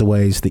dozens of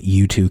ways that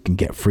you too can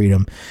get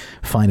freedom.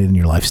 Find it in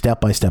your life step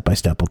by step by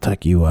step. We'll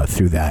take you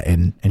through that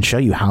and show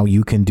you how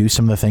you can do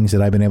some of the things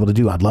that I've been able to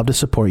do. I'd love to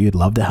support you. I'd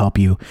love to help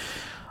you.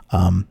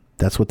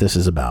 That's what this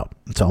is about.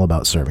 It's all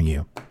about serving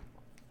you.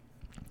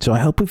 So I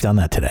hope we've done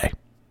that today.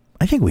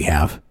 I think we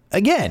have.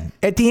 Again,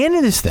 at the end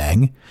of this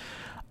thing,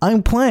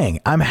 I'm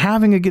playing. I'm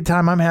having a good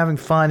time. I'm having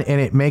fun,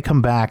 and it may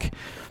come back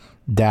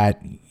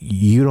that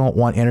you don't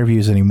want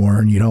interviews anymore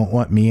and you don't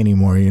want me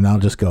anymore, and I'll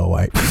just go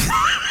away.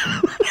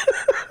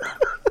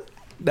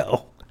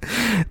 No,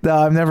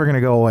 I'm never going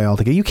to go away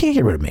altogether. You can't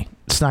get rid of me.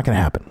 It's not going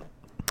to happen.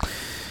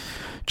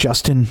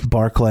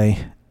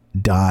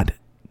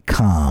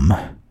 JustinBarclay.com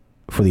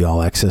for the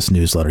All Access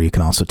newsletter. You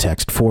can also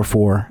text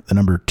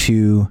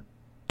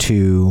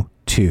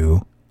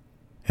 222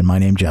 and my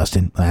name,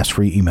 Justin. Last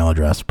free email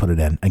address. Put it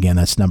in. Again,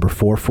 that's number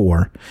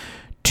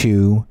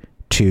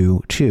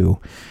 44222.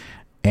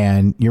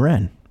 And you're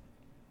in.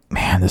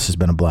 Man, this has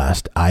been a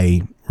blast.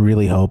 I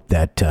really hope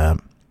that,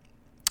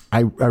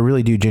 I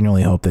really do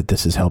genuinely hope that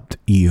this has helped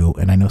you.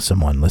 And I know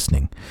someone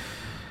listening,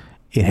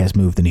 it has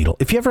moved the needle.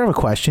 If you ever have a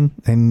question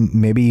and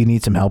maybe you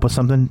need some help with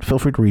something, feel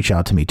free to reach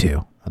out to me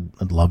too.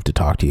 I'd love to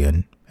talk to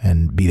you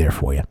and be there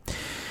for you.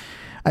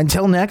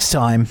 Until next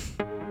time,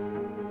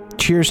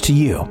 cheers to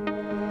you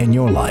in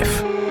your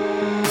life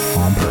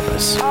on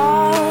purpose.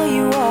 All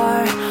you are